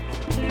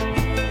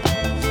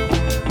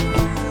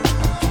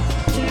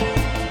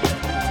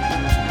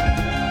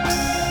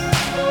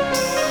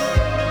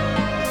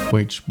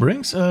 Which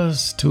brings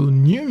us to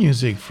new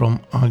music from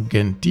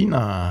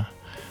Argentina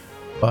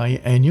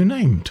by a new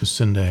name to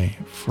syndae,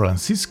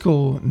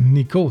 Francisco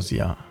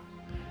Nicosia.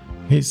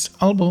 His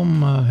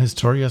album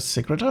Historias,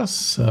 secreta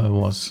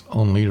was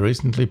only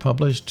recently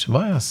published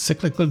via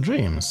Cyclical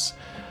Dreams.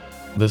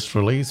 This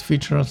release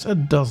features a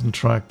dozen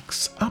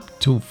tracks up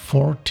to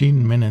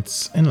 14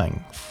 minutes in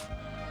length.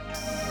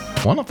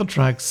 One of the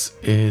tracks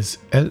is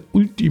El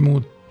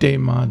Último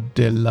Tema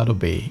del Lado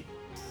B,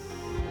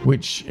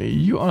 which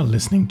you are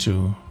listening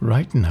to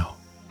right now.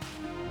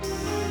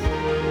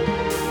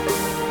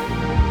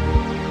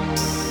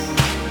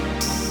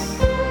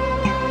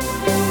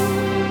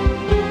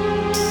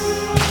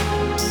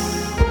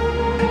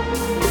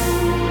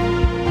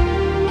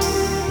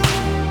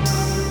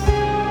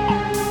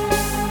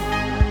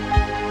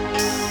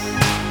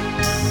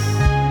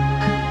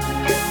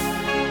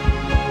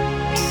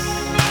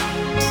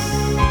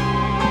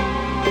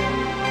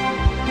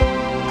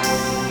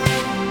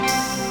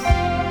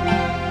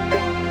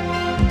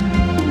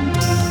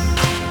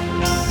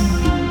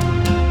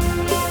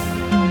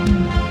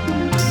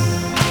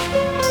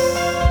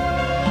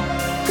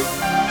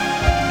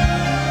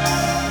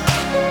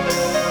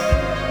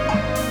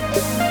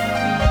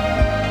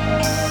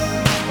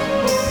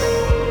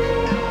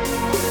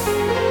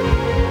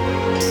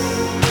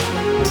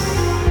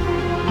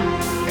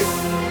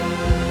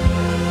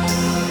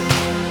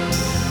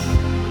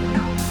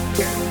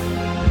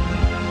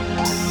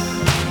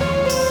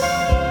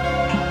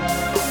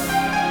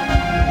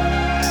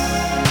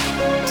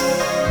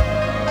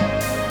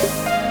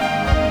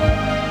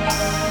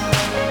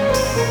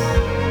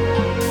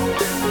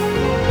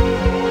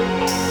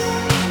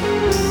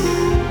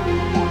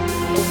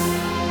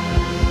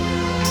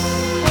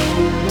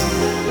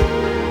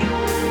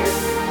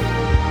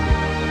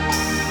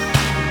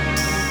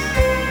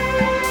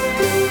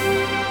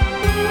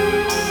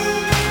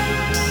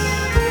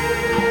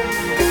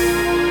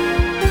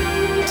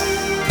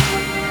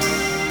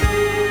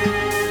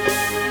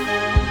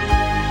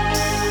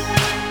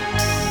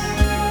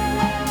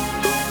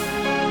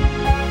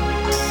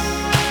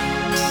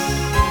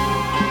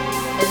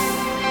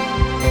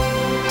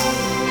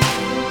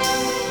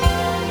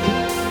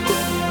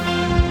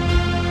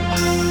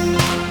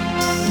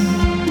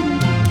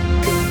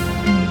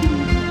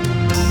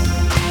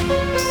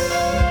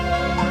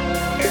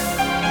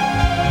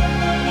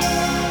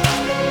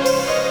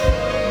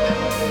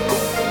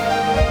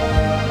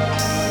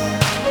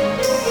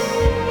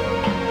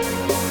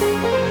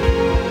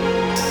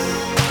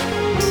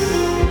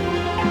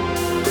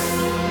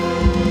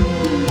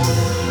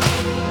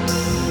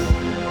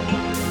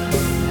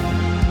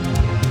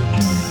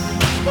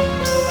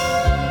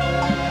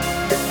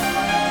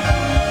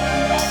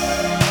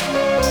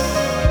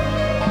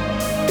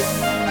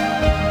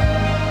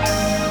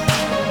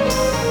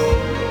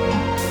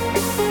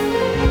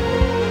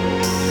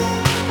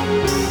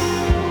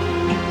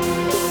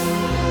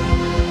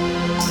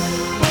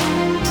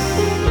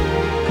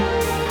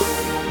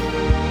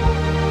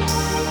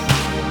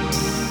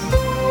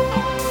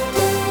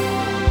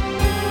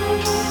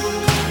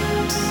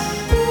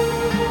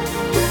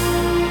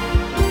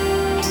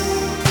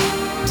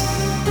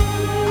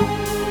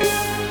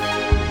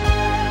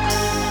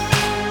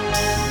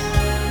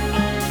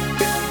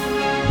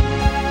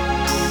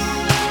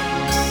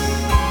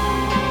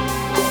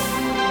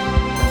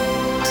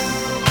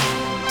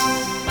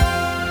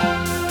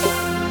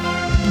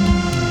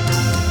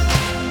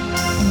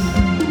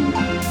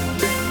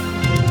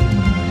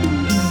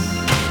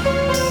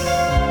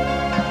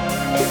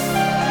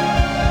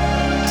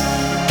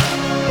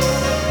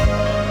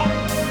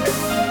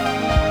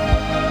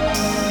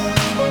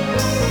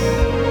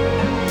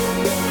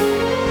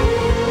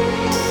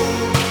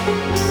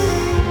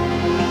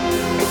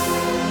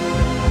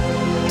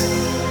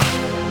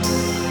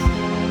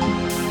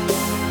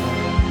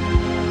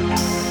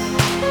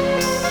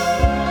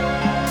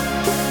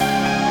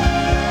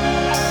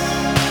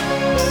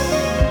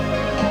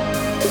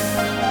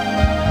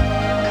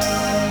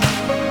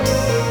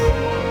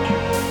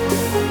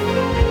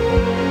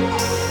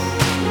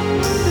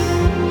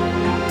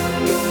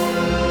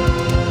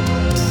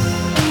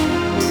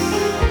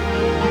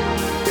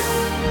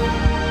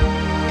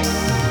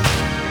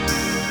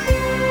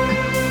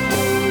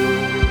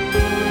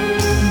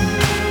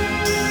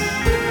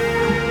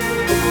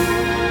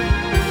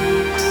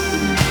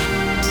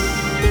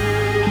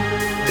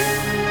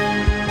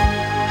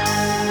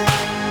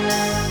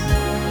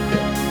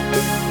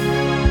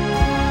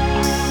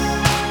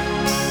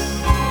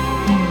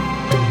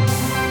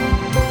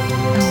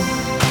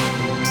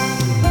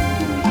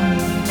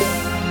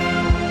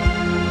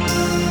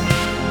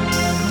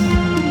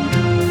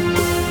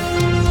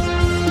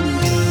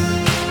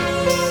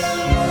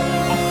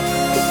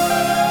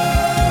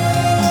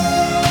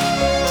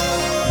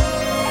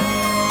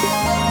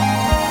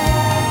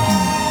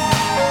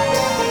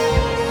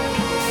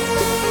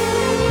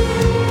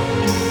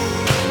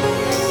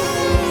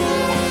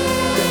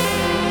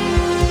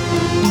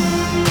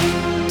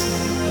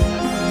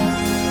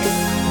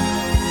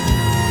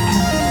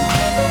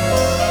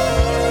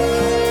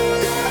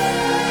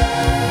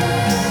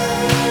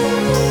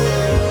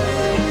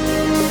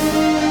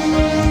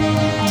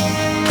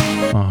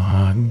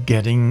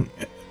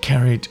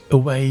 carried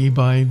away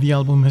by the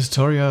album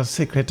Historias,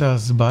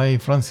 secretas by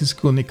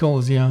Francisco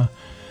Nicosia,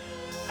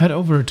 head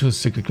over to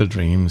Cyclical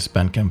Dreams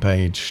Bandcamp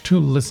page to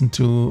listen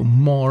to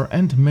more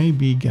and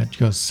maybe get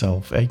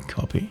yourself a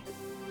copy.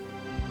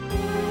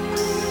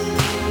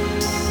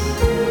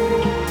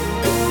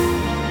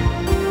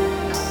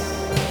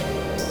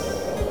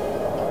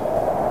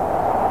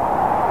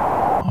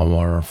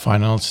 Our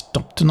final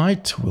stop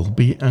tonight will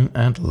be in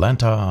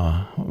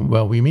Atlanta,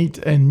 where we meet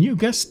a new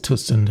guest to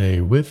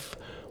syndae with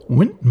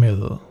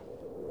Windmill.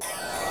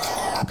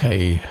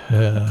 Okay,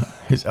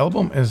 his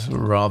album is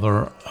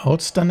rather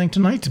outstanding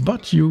tonight,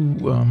 but you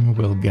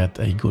will get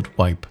a good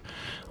vibe,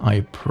 I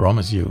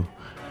promise you.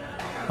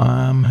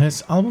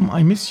 His album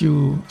I Miss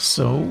You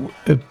So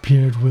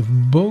appeared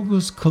with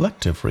Bogus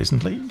Collective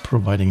recently,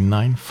 providing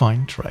 9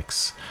 fine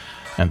tracks.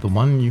 And the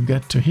one you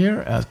get to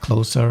hear as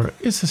closer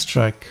is his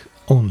track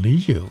Only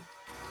You.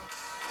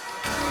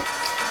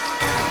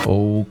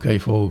 Okay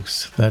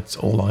folks, that's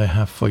all I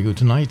have for you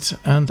tonight,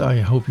 and I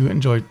hope you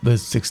enjoyed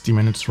this 60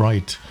 minutes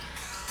ride.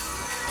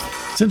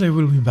 syndae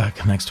will be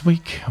back next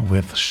week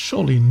with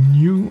surely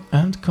new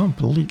and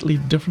completely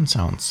different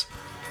sounds.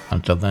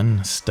 Until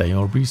then, stay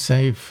or be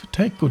safe,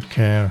 take good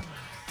care,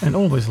 and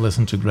always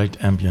listen to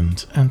great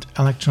ambient and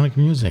electronic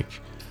music,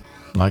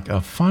 like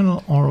a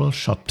final oral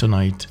shot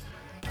tonight,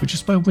 which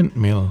is by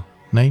Windmill,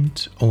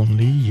 named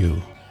Only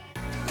You.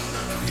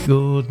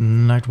 Good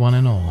night one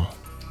and all.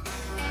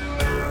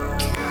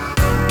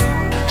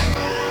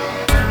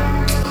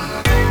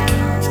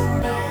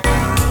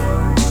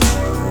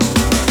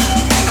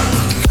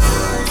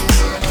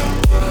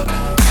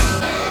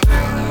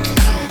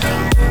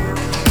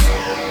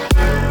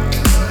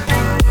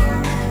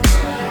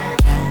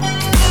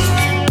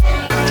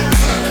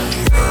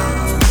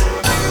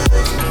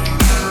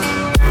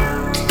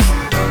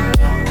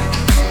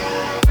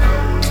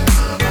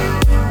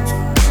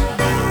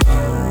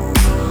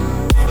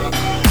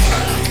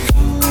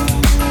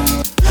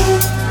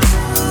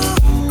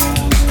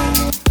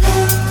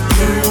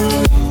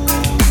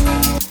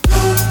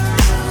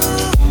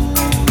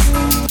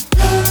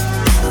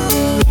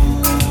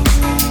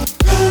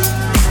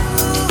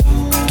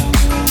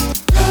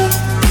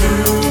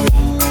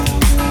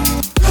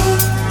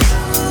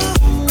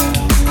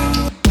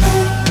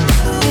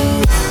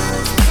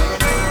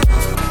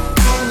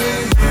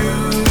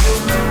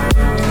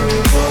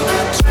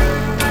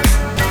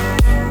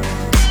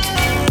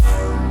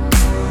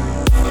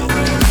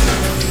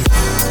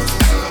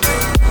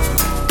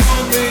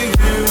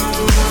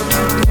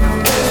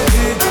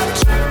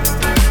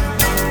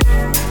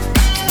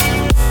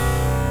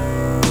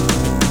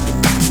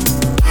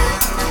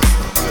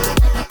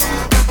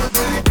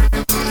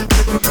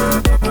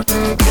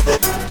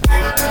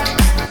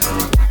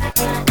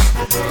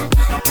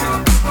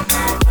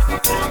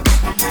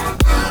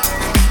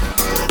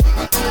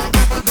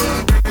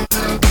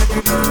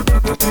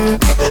 We'll be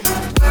right back.